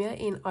Mesopotamia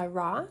in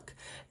Iraq.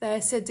 They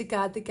are said to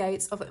guard the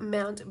gates of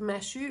Mount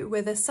Mashu,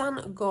 where the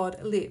sun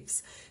god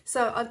lives.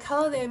 So I'd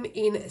colour them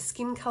in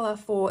skin colour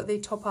for the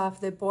top half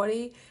of their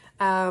body,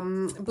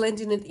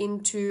 blending it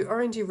into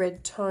orangey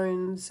red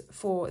tones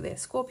for their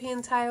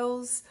scorpion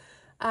tails.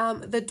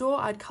 The door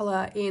I'd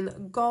colour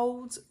in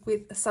gold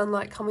with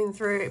sunlight coming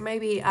through,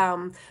 maybe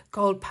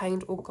gold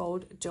paint or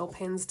gold gel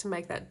pens to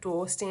make that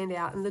door stand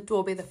out and the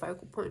door be the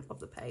focal point of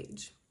the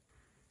page.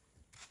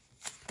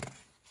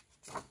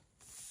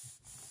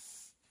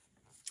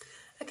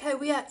 Okay,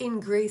 we are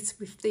in Greece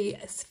with the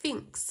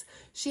Sphinx.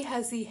 She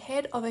has the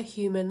head of a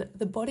human,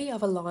 the body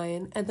of a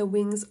lion, and the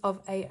wings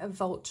of a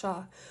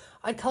vulture.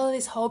 I'd colour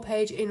this whole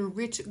page in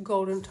rich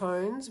golden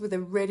tones with a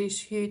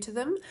reddish hue to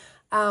them,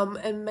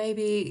 and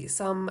maybe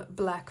some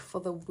black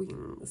for the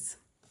wings.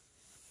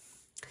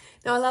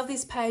 Now I love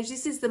this page.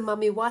 This is the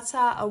Mummy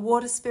Wata, a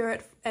water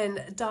spirit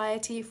and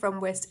deity from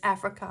West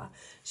Africa.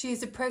 She is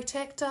the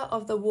protector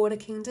of the water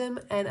kingdom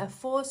and a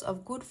force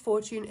of good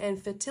fortune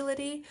and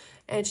fertility,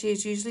 and she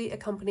is usually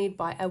accompanied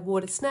by a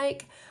water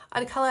snake.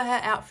 I'd colour her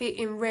outfit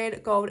in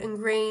red, gold and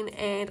green,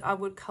 and I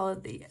would colour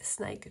the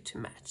snake to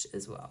match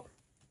as well.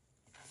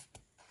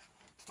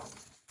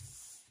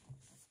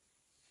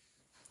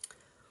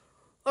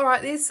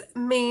 Alright, this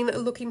mean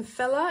looking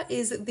fella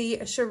is the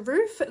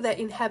Sharoof that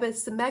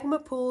inhabits the magma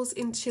pools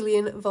in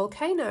Chilean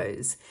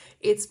volcanoes.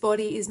 Its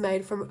body is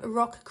made from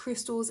rock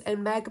crystals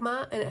and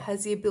magma, and it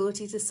has the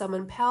ability to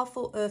summon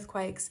powerful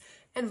earthquakes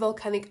and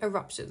volcanic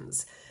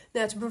eruptions.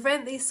 Now, to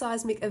prevent these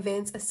seismic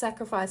events, a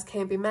sacrifice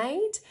can be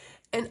made,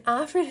 and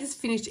after it has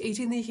finished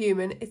eating the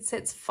human, it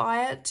sets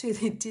fire to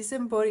the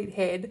disembodied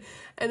head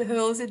and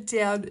hurls it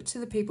down to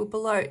the people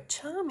below.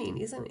 Charming,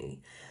 isn't he?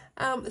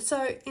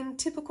 So in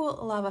typical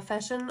lava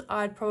fashion,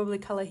 I'd probably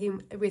colour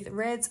him with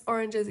reds,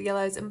 oranges,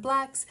 yellows and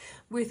blacks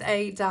with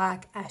a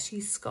dark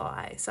ashy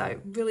sky. So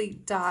really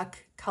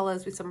dark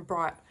colours with some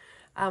bright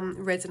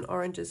reds and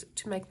oranges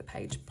to make the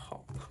page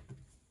pop.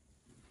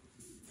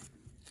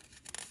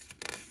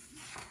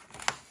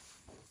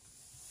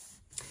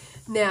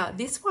 Now,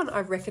 this one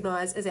I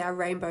recognise as our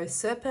rainbow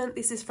serpent.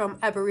 This is from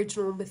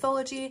Aboriginal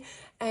mythology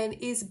and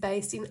is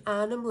based in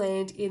Arnhem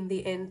Land in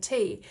the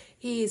NT.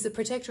 He is the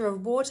protector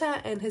of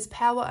water and has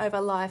power over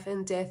life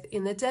and death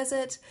in the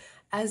desert.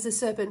 As the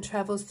serpent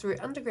travels through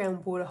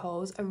underground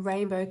waterholes, a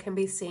rainbow can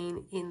be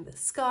seen in the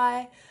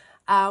sky,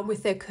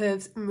 with their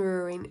curves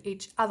mirroring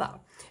each other.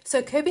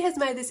 So Kerby has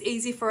made this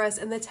easy for us,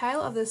 and the tail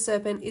of the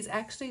serpent is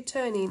actually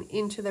turning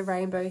into the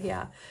rainbow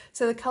here.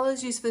 So the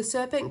colours used for the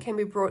serpent can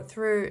be brought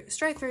through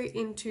straight through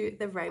into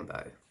the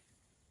rainbow.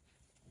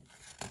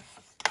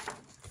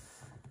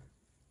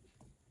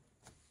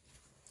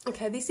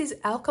 Okay, this is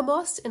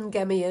Alkimos and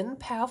Gamian,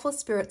 powerful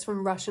spirits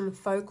from Russian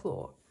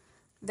folklore.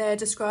 They are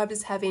described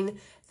as having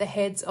the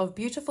heads of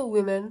beautiful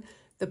women,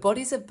 the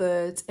bodies of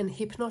birds, and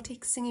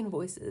hypnotic singing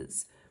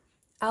voices.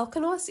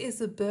 Alkimos is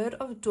the bird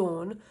of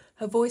dawn.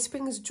 Her voice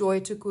brings joy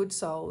to good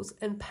souls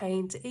and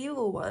pain to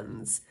evil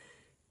ones.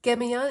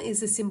 Gamian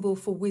is a symbol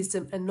for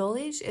wisdom and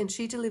knowledge, and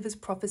she delivers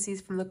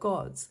prophecies from the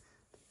gods.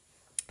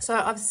 So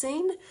I've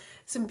seen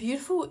some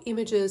beautiful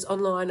images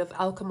online of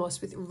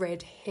Alkimos with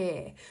red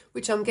hair,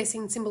 which I'm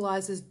guessing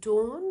symbolises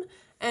dawn,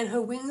 And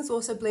her wings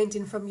also blend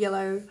in from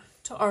yellow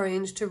to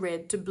orange to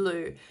red to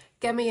blue.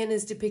 Gamian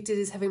is depicted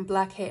as having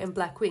black hair and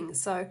black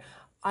wings. So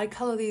I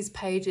colour these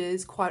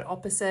pages quite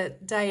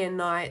opposite, day and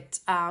night.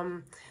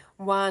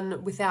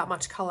 One without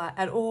much colour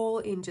at all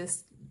in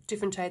just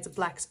different shades of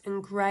blacks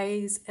and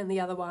greys, and the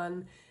other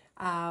one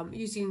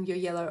using your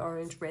yellow,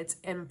 orange, reds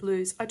and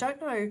blues. I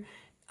don't know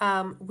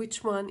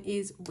which one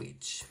is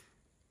which.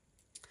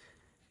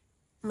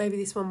 Maybe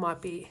this one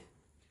might be...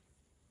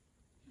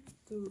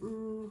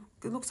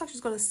 It looks like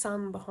she's got a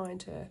sun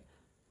behind her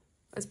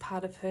as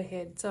part of her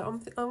head. So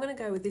I'm going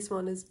to go with this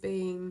one as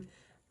being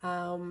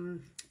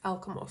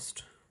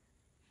Alchemist.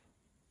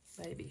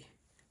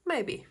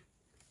 Maybe.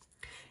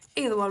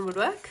 Either one would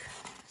work.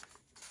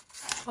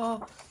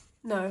 Oh,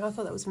 no, I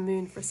thought that was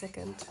moon for a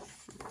second.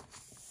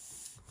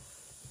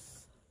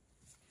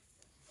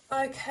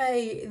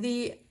 Okay,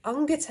 the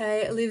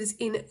Ungate lives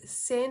in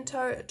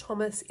Santo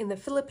Tomas in the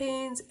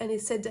Philippines and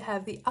is said to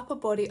have the upper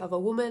body of a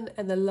woman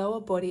and the lower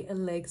body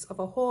and legs of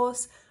a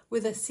horse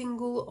with a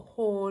single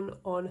horn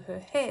on her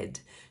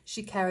head.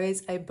 She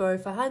carries a bow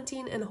for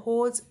hunting and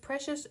hoards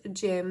precious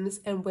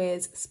gems and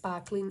wears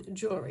sparkling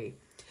jewellery.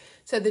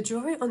 So the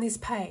jewellery on this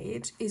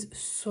page is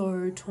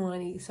so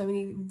tiny, so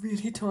many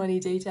really tiny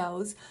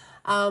details.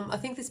 I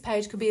think this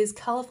page could be as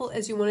colourful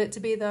as you want it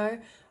to be though.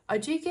 I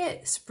do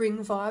get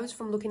spring vibes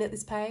from looking at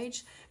this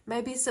page.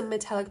 Maybe some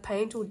metallic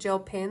paint or gel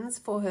pens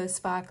for her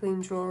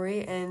sparkling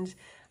jewellery, and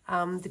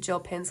the gel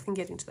pens can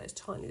get into those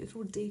tiny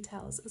little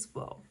details as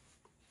well.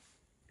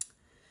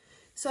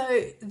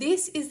 So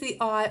this is the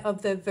eye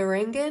of the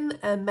Varangian,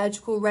 a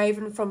magical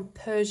raven from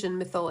Persian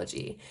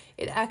mythology.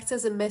 It acts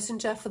as a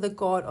messenger for the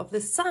god of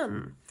the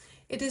sun.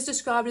 It is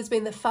described as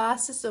being the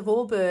fastest of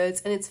all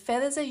birds, and its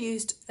feathers are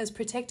used as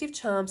protective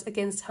charms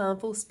against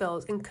harmful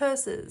spells and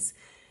curses.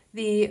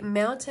 The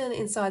mountain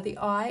inside the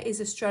eye is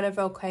a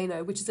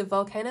stratovolcano, which is a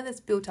volcano that's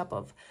built up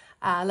of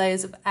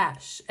layers of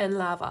ash and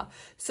lava.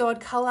 So I'd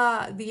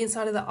colour the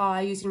inside of the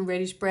eye using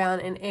reddish brown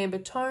and amber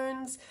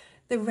tones.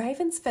 The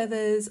raven's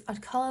feathers,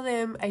 I'd colour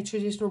them a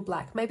traditional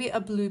black, maybe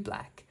a blue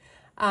black.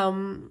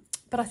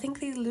 But I think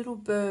these little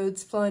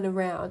birds flying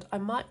around, I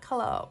might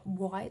colour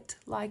white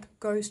like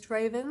ghost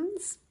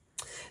ravens.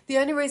 The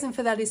only reason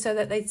for that is so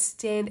that they'd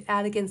stand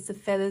out against the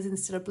feathers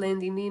instead of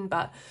blending in,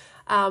 but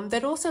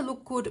they'd also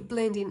look good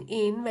blending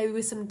in, maybe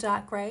with some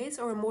dark greys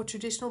or a more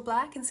traditional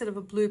black instead of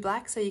a blue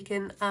black, so you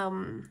can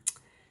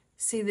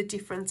see the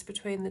difference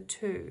between the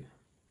two.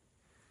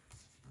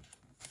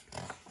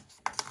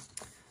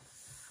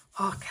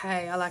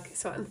 Okay, I like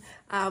this one.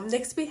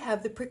 Next we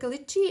have the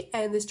Pricolici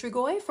and the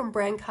Strigoi from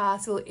Bran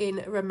Castle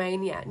in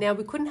Romania. Now,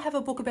 we couldn't have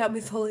a book about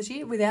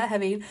mythology without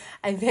having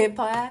a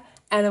vampire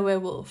and a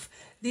werewolf.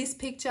 This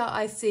picture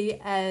I see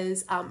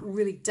as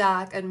really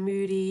dark and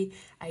moody,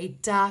 a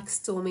dark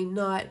stormy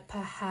night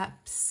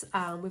perhaps.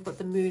 We've got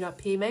the moon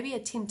up here, maybe a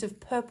tint of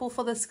purple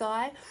for the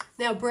sky.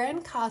 Now,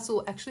 Bran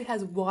Castle actually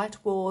has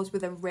white walls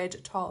with a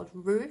red tiled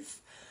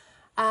roof.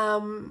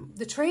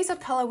 The trees are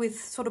colour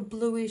with sort of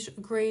bluish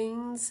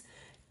greens.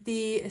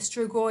 The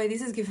Strigoi,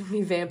 this is giving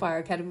me Vampire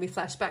Academy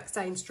flashbacks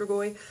saying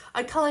Strigoi.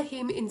 I'd colour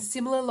him in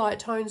similar light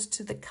tones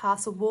to the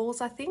castle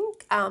walls, I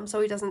think, so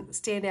he doesn't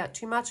stand out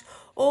too much.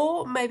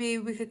 Or maybe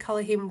we could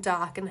colour him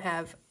dark and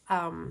have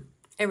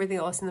everything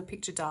else in the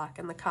picture dark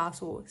and the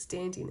castle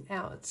standing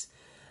out.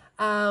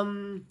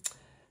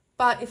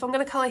 But if I'm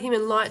going to colour him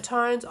in light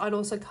tones, I'd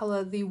also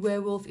colour the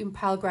werewolf in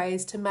pale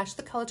greys to match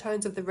the colour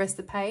tones of the rest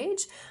of the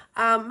page.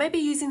 Maybe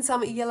using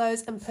some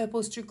yellows and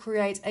purples to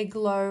create a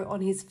glow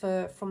on his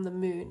fur from the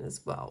moon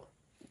as well.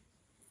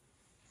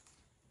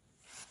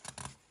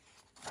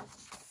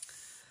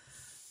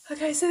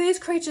 Okay, so these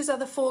creatures are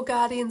the four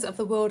guardians of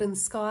the world and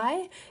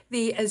sky.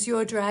 The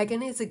azure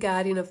dragon is a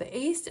guardian of the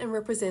east and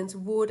represents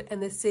wood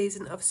and the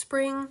season of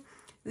spring.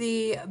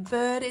 The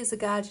bird is a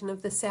guardian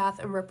of the south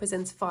and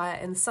represents fire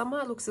and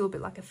summer. It looks a little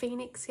bit like a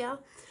phoenix here.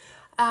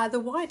 The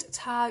white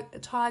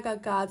tiger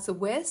guards the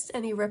west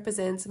and he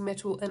represents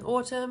metal and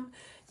autumn.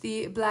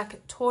 The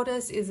black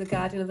tortoise is a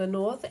guardian of the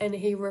north and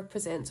he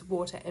represents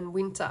water and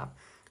winter.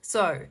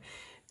 So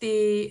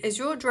the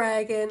azure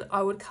dragon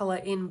I would colour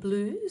in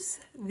blues.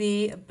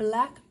 The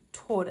black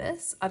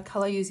tortoise I'd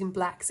colour using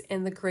blacks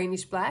and the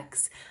greenish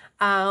blacks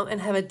and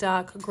have a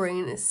dark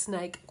green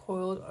snake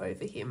coiled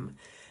over him.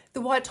 The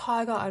white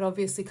tiger I'd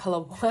obviously colour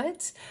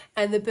white,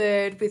 and the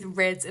bird with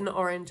reds and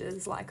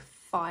oranges like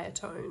fire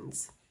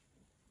tones.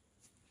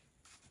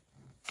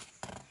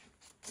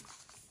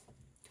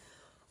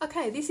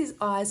 Okay, this is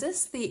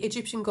Isis, the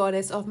Egyptian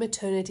goddess of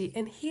maternity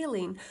and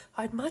healing.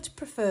 I'd much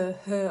prefer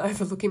her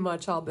overlooking my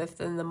childbirth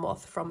than the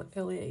moth from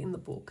earlier in the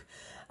book.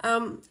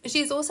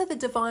 She is also the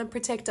divine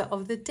protector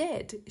of the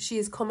dead. She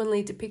is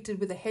commonly depicted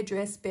with a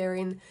headdress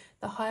bearing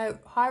the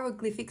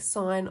hieroglyphic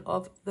sign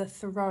of the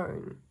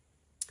throne.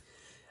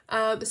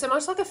 So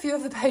much like a few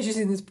of the pages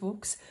in this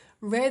book,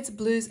 reds,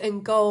 blues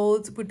and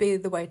golds would be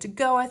the way to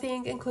go, I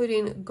think,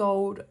 including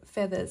gold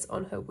feathers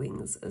on her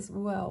wings as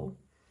well.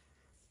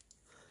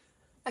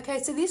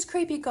 Okay, so this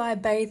creepy guy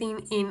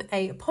bathing in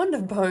a pond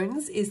of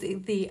bones is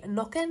the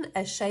Nokken,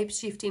 a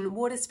shape-shifting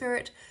water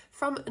spirit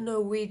from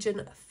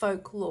Norwegian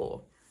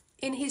folklore.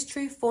 In his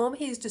true form,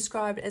 he is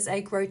described as a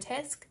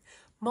grotesque,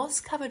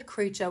 moss-covered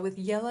creature with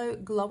yellow,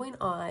 glowing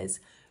eyes,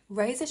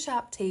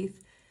 razor-sharp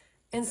teeth,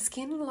 and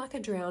skin like a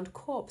drowned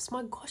corpse.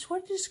 My gosh,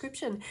 what a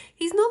description.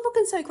 He's not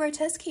looking so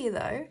grotesque here,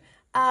 though.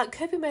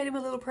 Kerby made him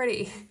a little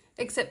pretty,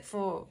 except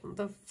for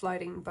the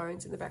floating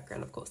bones in the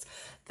background, of course.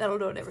 That'll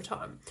do it every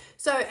time.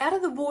 So out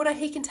of the water,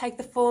 he can take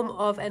the form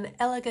of an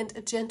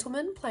elegant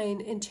gentleman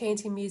playing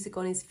enchanting music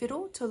on his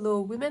fiddle to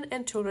lure women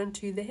and children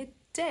to their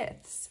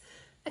deaths.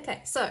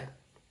 Okay, so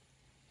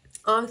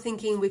I'm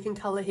thinking we can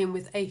colour him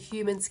with a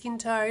human skin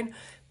tone,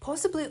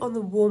 possibly on the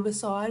warmer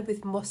side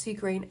with mossy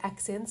green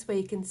accents where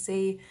you can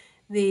see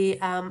the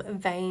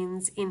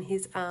veins in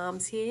his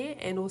arms here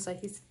and also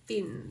his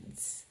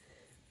fins.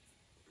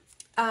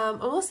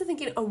 I'm also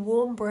thinking a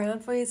warm brown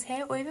for his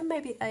hair, or even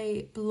maybe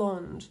a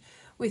blonde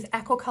with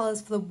aqua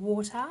colours for the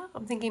water.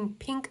 I'm thinking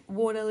pink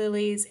water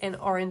lilies and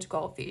orange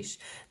goldfish.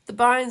 The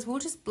bones, we'll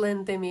just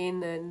blend them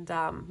in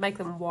and make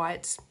them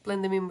white,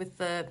 blend them in with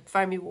the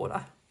foamy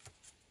water.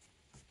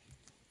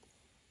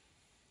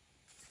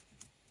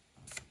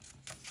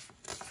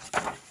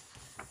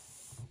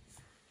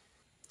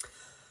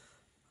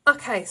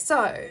 Okay,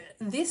 so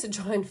this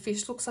giant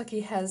fish looks like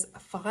he has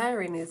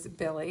fire in his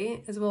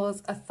belly, as well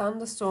as a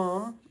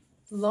thunderstorm,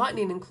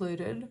 lightning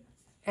included,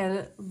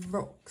 and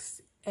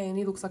rocks. And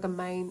he looks like a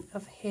mane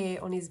of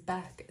hair on his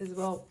back as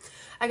well.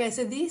 Okay,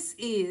 so this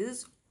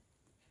is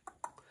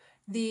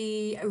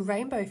the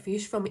rainbow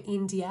fish from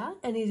India,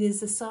 and it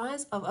is the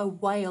size of a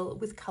whale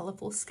with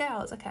colourful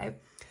scales. Okay.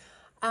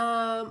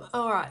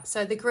 All right,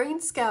 so the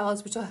green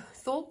scales, which I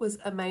thought was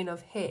a mane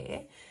of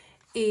hair,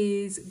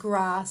 is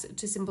grass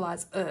to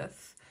symbolise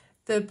earth.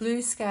 The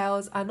blue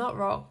scales are not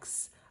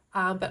rocks,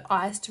 but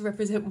ice to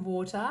represent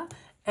water.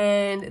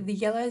 And the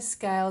yellow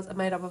scales are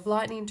made up of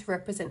lightning to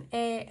represent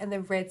air, and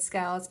the red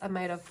scales are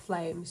made of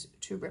flames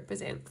to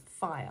represent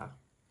fire.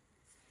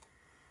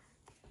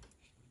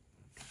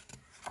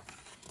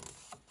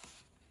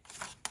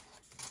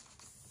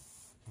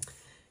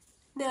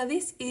 Now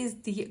this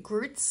is the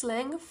Groot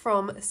slang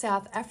from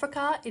South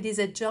Africa. It is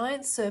a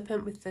giant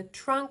serpent with the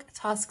trunk,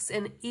 tusks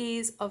and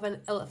ears of an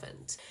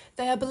elephant.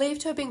 They are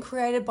believed to have been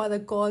created by the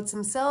gods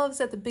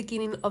themselves at the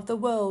beginning of the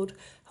world.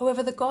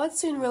 However, the gods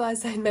soon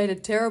realised they'd made a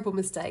terrible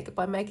mistake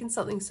by making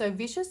something so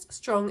vicious,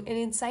 strong and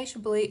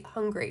insatiably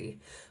hungry.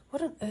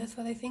 What on earth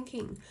were they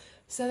thinking?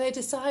 So they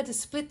decided to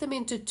split them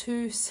into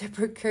two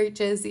separate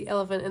creatures, the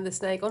elephant and the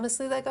snake.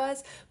 Honestly though,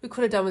 guys, we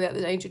could have done without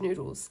the danger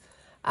noodles.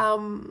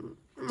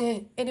 Yeah.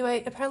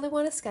 Anyway, apparently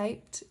one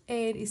escaped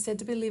and is said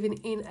to be living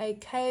in a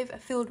cave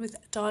filled with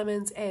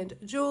diamonds and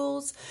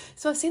jewels.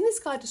 So I've seen this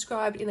guy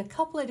described in a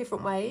couple of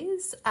different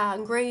ways,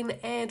 green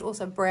and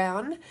also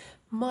brown.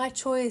 My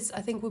choice,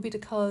 I think, would be to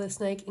colour the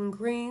snake in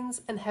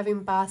greens and have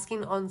him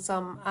basking on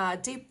some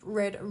deep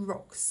red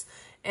rocks.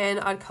 And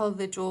I'd colour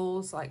the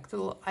jewels like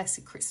little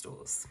icy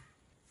crystals.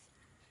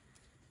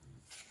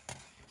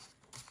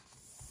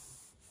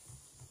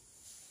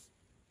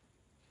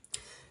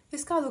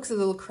 This guy looks a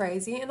little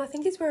crazy, and I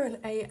think he's wearing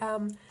a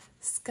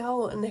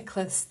skull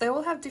necklace. They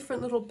all have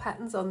different little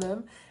patterns on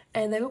them,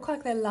 and they look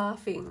like they're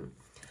laughing.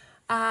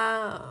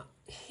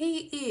 He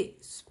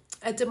is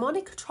a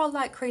demonic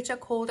troll-like creature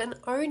called an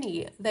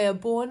Oni. They are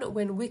born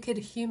when wicked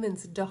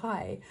humans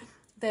die.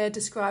 They are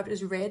described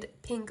as red,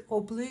 pink,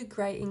 or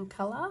blue-grey in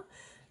colour,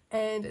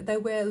 and they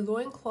wear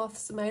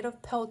loincloths made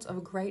of pelts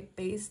of great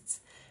beasts,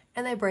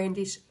 and they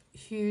brandish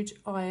huge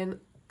iron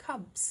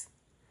cubs.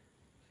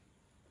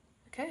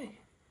 Okay.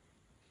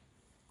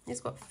 He's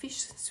got fish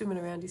swimming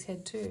around his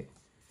head too.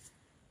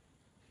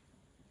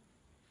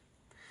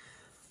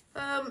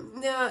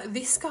 Now,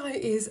 this guy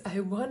is a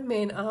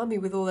one-man army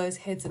with all those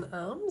heads and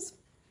arms.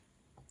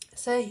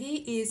 So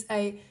he is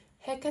a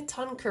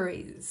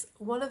Hecatoncheires,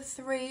 one of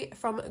three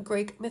from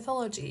Greek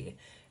mythology.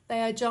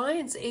 They are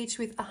giants, each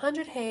with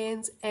 100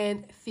 hands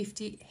and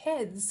 50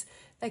 heads.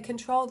 They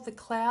control the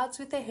clouds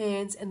with their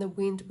hands and the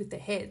wind with their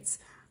heads.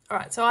 All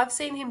right, so I've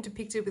seen him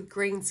depicted with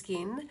green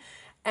skin,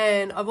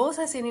 and I've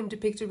also seen him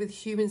depicted with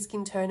human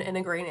skin tone and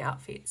a green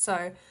outfit.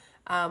 So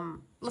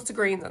lots of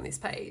greens on this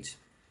page.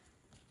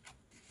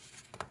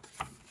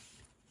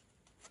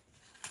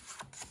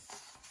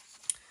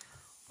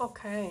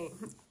 Okay,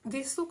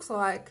 this looks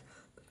like,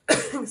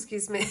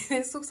 excuse me,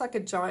 this looks like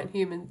a giant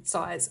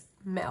human-sized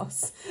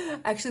mouse.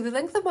 Actually, the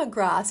length of my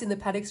grass in the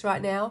paddocks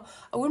right now,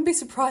 I wouldn't be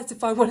surprised to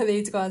find one of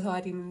these guys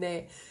hiding in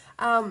there.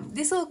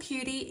 This little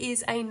cutie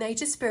is a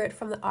nature spirit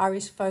from the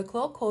Irish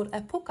folklore called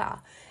a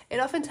puka. It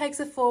often takes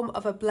the form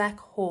of a black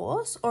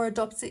horse or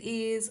adopts the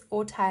ears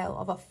or tail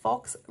of a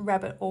fox,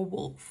 rabbit or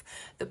wolf.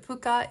 The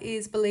puka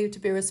is believed to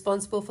be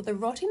responsible for the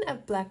rotting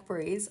of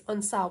blackberries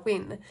on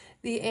Samhain,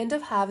 the end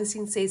of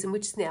harvesting season,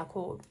 which is now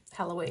called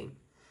Halloween.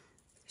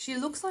 She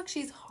looks like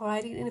she's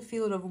hiding in a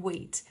field of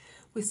wheat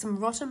with some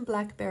rotten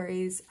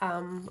blackberries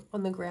on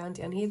the ground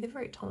down here. They're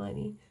very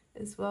tiny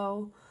as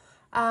well.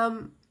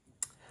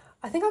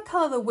 I think I'll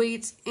colour the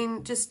wheat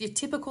in just your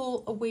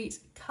typical wheat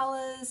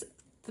colours.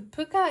 The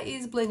puka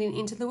is blending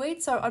into the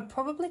wheat, so I'd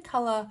probably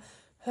colour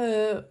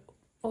her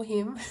or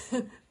him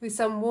with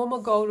some warmer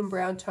golden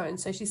brown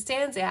tones so she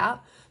stands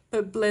out,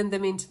 but blend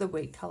them into the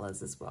wheat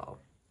colours as well.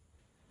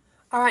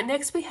 All right,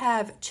 next we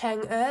have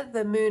Chang'e,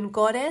 the moon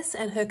goddess,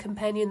 and her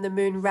companion, the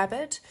moon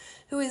rabbit,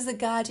 who is the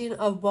guardian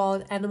of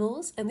wild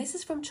animals, and this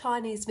is from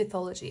Chinese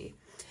mythology.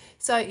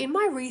 So in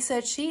my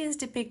research, she is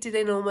depicted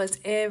in almost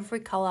every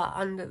colour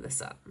under the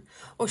sun,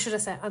 or should I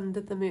say under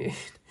the moon.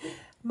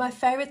 My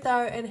favourite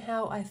though, and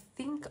how I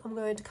think I'm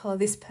going to colour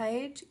this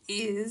page,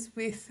 is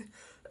with,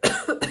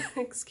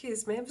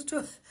 excuse me,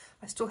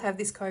 I still have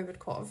this COVID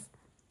cough.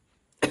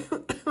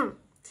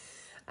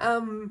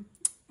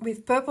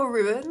 With purple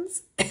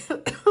ribbons.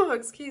 Oh,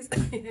 excuse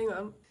me, hang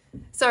on.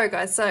 Sorry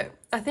guys, so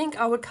I think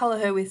I would colour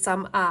her with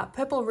some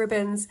purple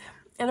ribbons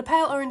and a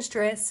pale orange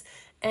dress,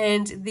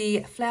 and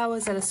the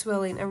flowers that are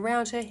swirling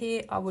around her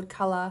here I would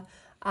colour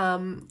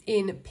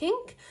in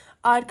pink.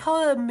 I'd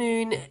colour the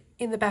moon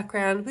in the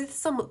background with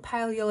some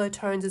pale yellow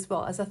tones as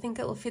well, as I think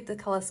it will fit the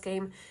colour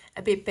scheme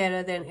a bit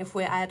better than if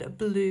we add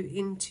blue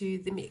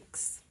into the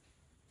mix.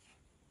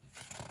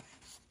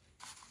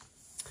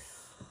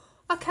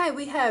 Okay,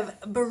 we have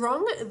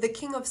Barong, the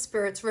king of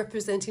spirits,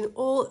 representing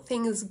all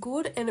things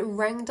good, and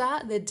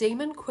Rangda, the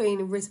demon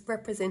queen,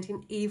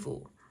 representing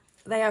evil.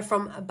 They are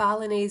from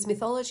Balinese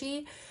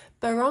mythology.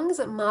 Barong's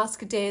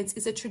mask dance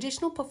is a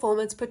traditional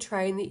performance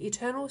portraying the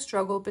eternal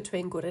struggle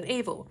between good and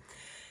evil.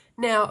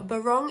 Now,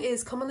 Barong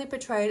is commonly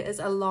portrayed as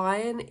a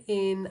lion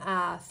in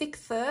thick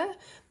fur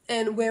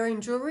and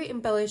wearing jewellery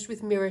embellished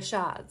with mirror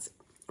shards.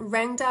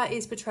 Rangda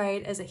is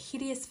portrayed as a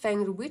hideous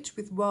fanged witch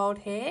with wild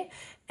hair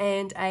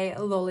and a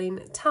lolling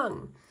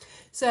tongue.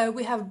 So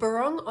we have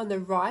Barong on the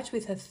right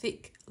with her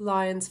thick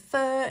lion's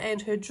fur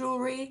and her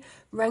jewellery.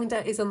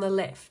 Rangda is on the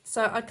left.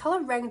 So I'd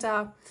colour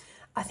Rangda,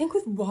 I think,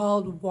 with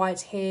wild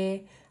white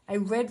hair, a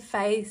red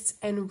face,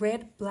 and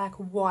red, black,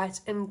 white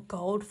and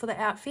gold for the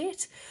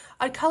outfit.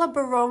 I'd colour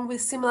Barong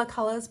with similar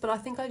colours, but I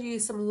think I'd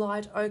use some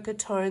light ochre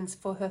tones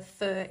for her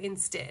fur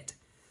instead.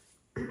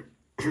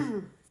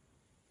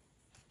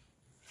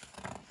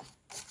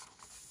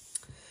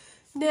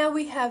 Now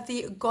we have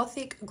the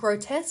Gothic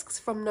grotesques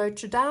from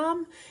Notre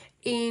Dame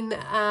in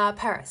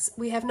Paris.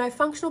 We have no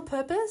functional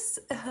purpose.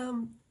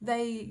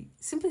 They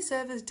simply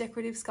serve as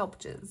decorative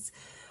sculptures.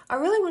 I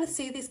really want to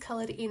see this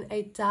coloured in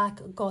a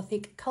dark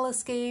Gothic colour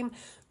scheme,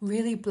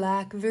 really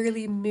black,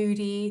 really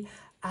moody.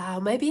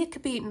 Maybe it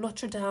could be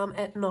Notre Dame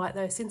at night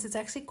though, since it's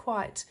actually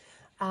quite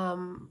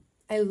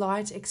a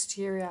light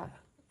exterior,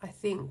 I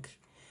think.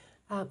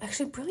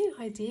 Actually,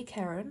 brilliant idea,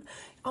 Karen.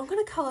 I'm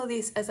going to colour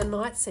this as a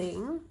night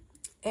scene,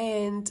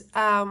 and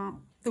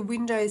the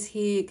windows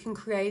here can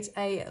create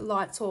a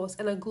light source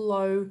and a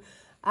glow,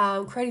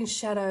 creating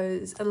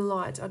shadows and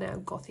light on our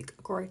Gothic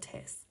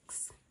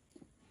grotesques.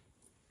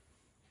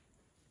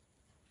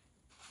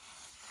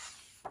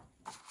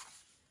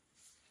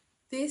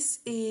 This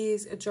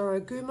is a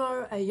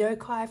Jorogumo, a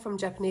yokai from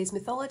Japanese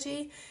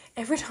mythology.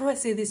 Every time I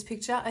see this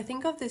picture, I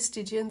think of the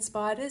Stygian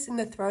spiders in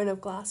the Throne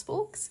of Glass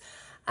books.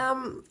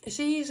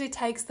 She usually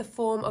takes the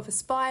form of a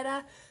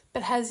spider,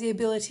 but has the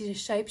ability to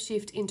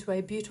shapeshift into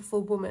a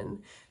beautiful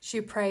woman.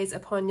 She preys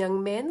upon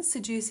young men,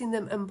 seducing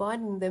them and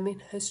binding them in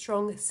her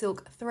strong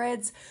silk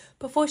threads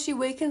before she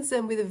weakens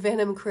them with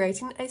venom,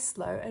 creating a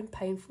slow and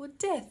painful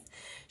death.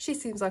 She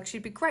seems like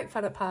she'd be great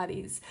fun at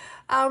parties.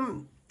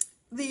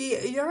 The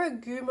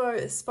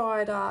Yorogumo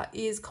spider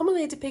is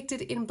commonly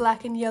depicted in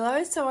black and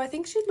yellow, so I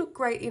think she'd look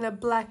great in a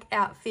black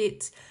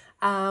outfit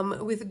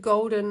with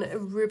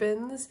golden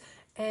ribbons.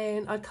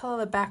 And I'd colour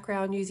the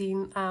background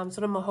using sort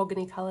of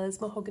mahogany colours,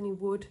 mahogany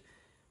wood.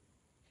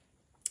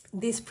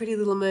 This pretty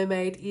little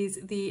mermaid is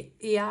the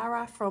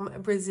Iara from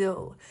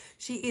Brazil.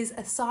 She is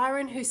a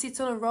siren who sits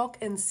on a rock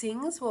and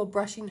sings while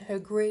brushing her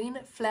green,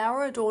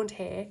 flower-adorned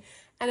hair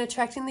and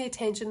attracting the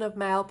attention of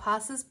male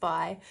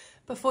passers-by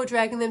before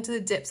dragging them to the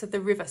depths of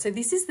the river. So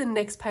this is the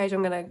next page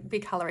I'm going to be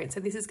colouring. So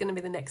this is going to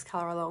be the next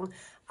colour along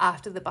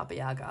after the Baba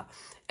Yaga.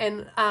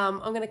 And I'm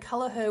going to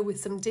colour her with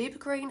some deep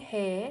green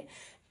hair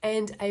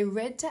and a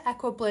red to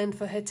aqua blend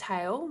for her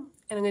tail.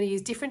 And I'm going to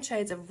use different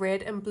shades of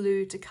red and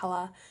blue to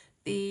colour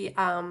the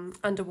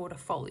underwater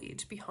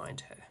foliage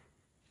behind her.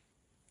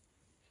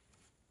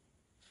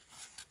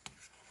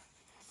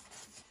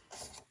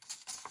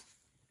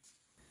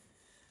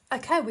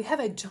 Okay, we have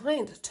a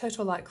giant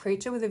turtle-like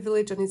creature with a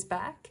village on his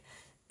back,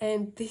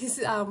 and these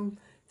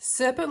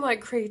serpent-like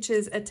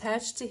creatures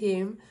attached to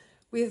him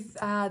with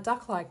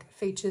duck-like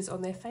features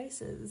on their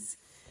faces.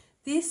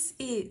 This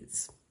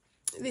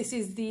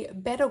is the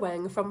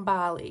Bedouang from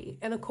Bali,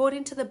 and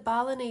according to the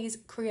Balinese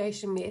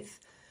creation myth,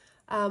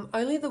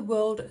 only the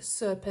world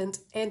serpent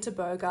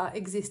Antiboga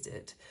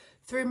existed.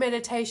 Through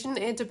meditation,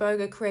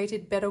 Antiboga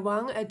created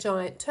Bedouang, a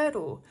giant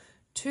turtle.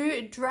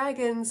 Two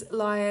dragons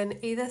lie on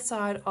either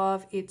side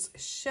of its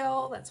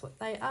shell, that's what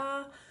they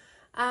are,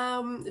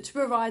 to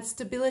provide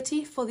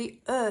stability for the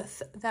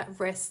earth that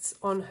rests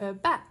on her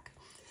back.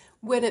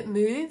 When it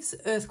moves,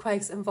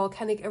 earthquakes and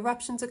volcanic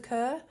eruptions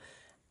occur,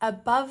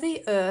 Above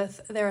the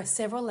earth, there are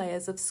several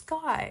layers of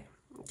sky.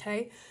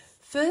 Okay,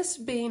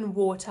 first being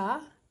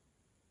water,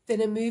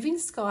 then a moving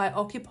sky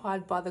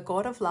occupied by the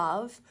god of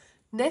love,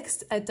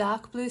 next a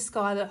dark blue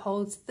sky that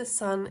holds the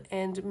sun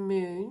and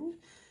moon,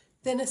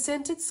 then a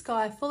scented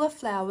sky full of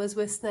flowers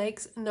where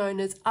snakes known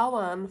as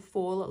awan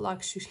fall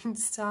like shooting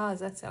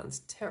stars. That sounds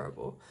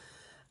terrible.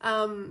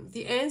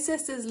 The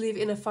ancestors live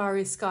in a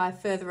fiery sky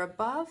further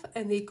above,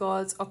 and the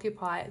gods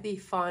occupy the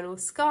final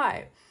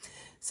sky.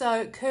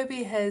 So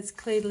Kerby has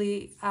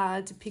clearly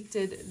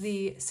depicted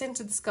the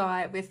scented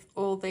sky with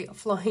all the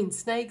flying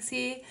snakes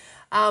here.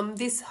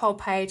 This whole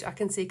page I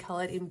can see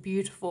coloured in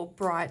beautiful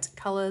bright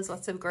colours,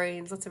 lots of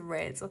greens, lots of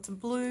reds, lots of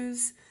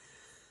blues.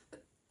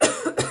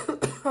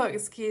 Oh,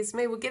 excuse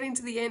me, we're getting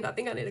to the end. I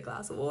think I need a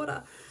glass of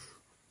water.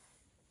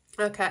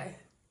 Okay.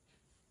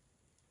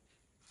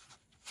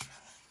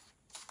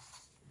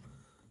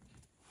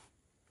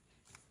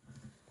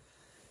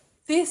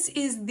 This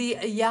is the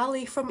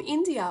Yali from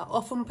India,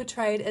 often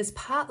portrayed as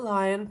part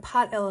lion,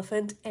 part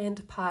elephant,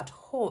 and part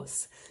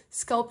horse.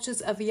 Sculptures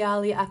of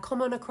Yali are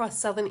common across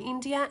southern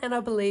India and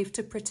are believed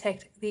to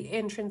protect the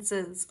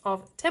entrances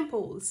of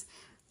temples.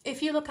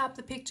 If you look up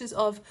the pictures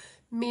of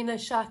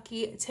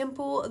Meenakshi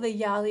Temple, the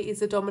Yali is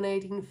the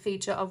dominating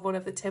feature of one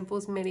of the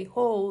temple's many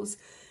halls.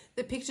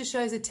 The picture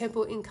shows a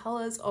temple in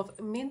colours of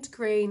mint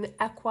green,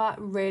 aqua,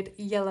 red,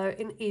 yellow,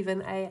 and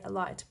even a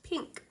light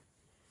pink.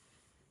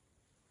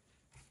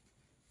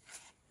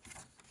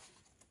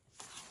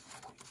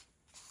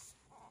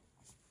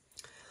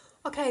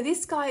 Okay,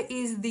 this guy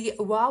is the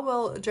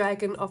Crookwell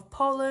dragon of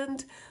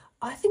Poland.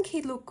 I think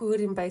he'd look good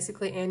in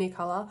basically any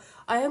colour.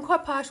 I am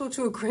quite partial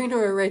to a green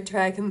or a red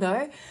dragon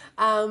though.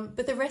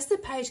 But the rest of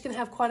the page can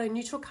have quite a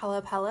neutral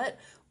colour palette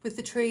with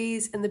the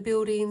trees and the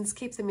buildings.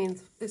 Keep them in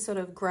this sort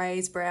of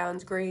greys,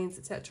 browns, greens,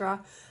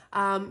 etc.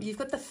 You've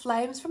got the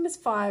flames from his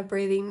fire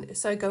breathing,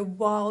 so go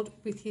wild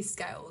with his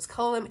scales.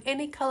 Colour them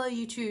any colour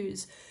you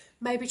choose.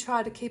 Maybe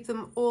try to keep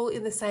them all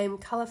in the same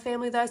colour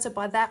family though. So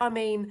by that I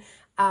mean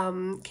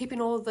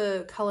keeping all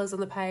the colours on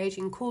the page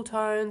in cool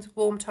tones,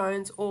 warm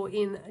tones, or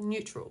in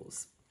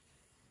neutrals.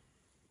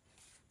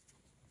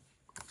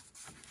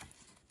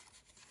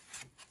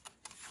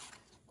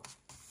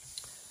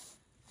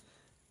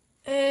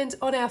 And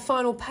on our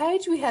final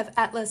page, we have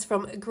Atlas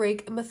from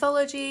Greek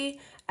mythology.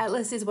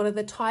 Atlas is one of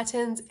the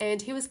Titans,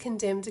 and he was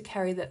condemned to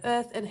carry the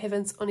earth and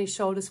heavens on his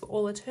shoulders for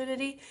all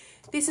eternity.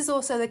 This is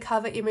also the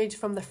cover image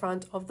from the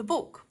front of the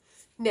book.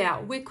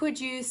 Now, we could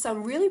use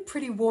some really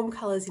pretty warm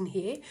colours in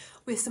here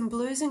with some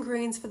blues and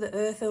greens for the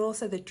earth and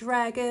also the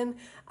dragon,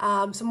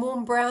 some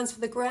warm browns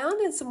for the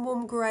ground and some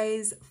warm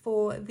greys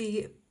for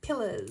the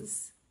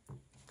pillars.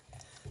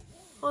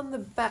 On the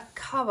back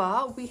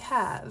cover, we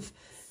have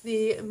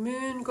the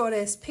moon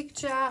goddess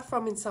picture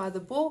from inside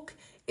the book.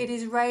 It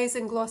is raised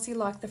and glossy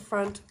like the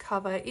front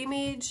cover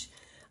image.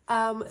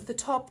 The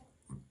top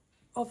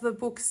of the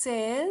book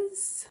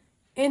says,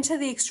 "Enter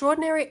the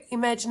extraordinary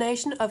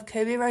imagination of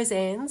Kerby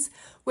Rosanes,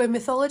 where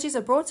mythologies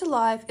are brought to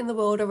life in the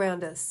world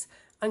around us.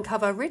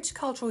 Uncover rich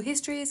cultural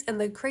histories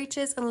and the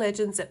creatures and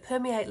legends that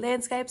permeate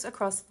landscapes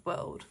across the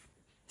world."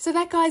 So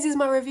that, guys, is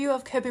my review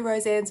of Kerby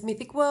Rosanes'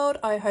 Mythic World.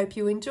 I hope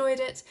you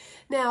enjoyed it.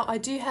 Now, I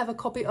do have a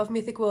copy of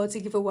Mythic World to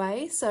give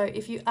away, so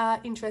if you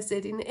are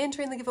interested in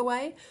entering the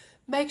giveaway,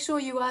 make sure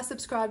you are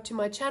subscribed to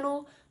my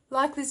channel,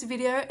 like this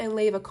video, and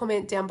leave a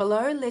comment down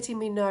below letting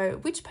me know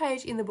which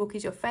page in the book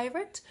is your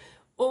favourite,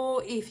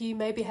 or if you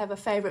maybe have a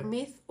favourite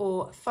myth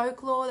or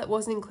folklore that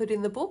wasn't included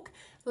in the book,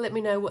 let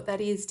me know what that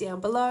is down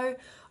below.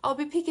 I'll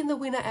be picking the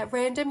winner at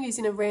random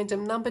using a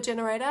random number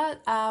generator.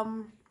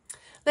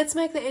 Let's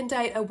make the end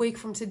date a week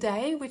from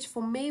today, which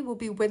for me will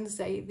be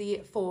Wednesday,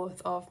 the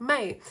 4th of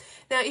May.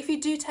 Now, if you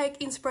do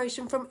take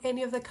inspiration from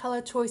any of the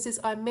colour choices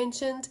I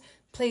mentioned,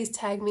 please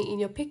tag me in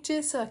your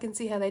pictures so I can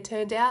see how they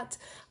turned out.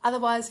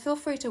 Otherwise, feel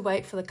free to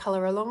wait for the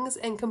colour alongs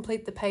and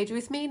complete the page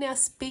with me. Now,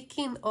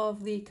 speaking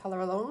of the colour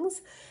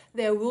alongs,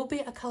 there will be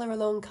a colour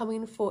along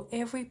coming for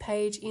every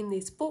page in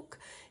this book.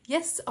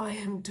 Yes, I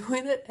am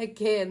doing it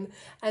again.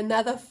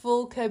 Another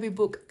full Kerby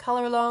book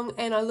colour along,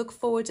 and I look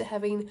forward to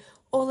having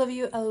all of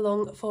you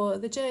along for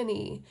the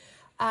journey.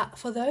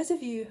 For those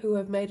of you who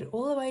have made it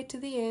all the way to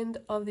the end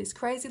of this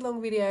crazy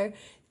long video,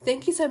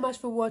 thank you so much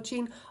for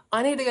watching.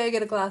 I need to go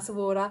get a glass of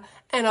water,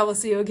 and I will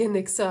see you again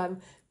next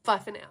time. Bye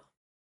for now.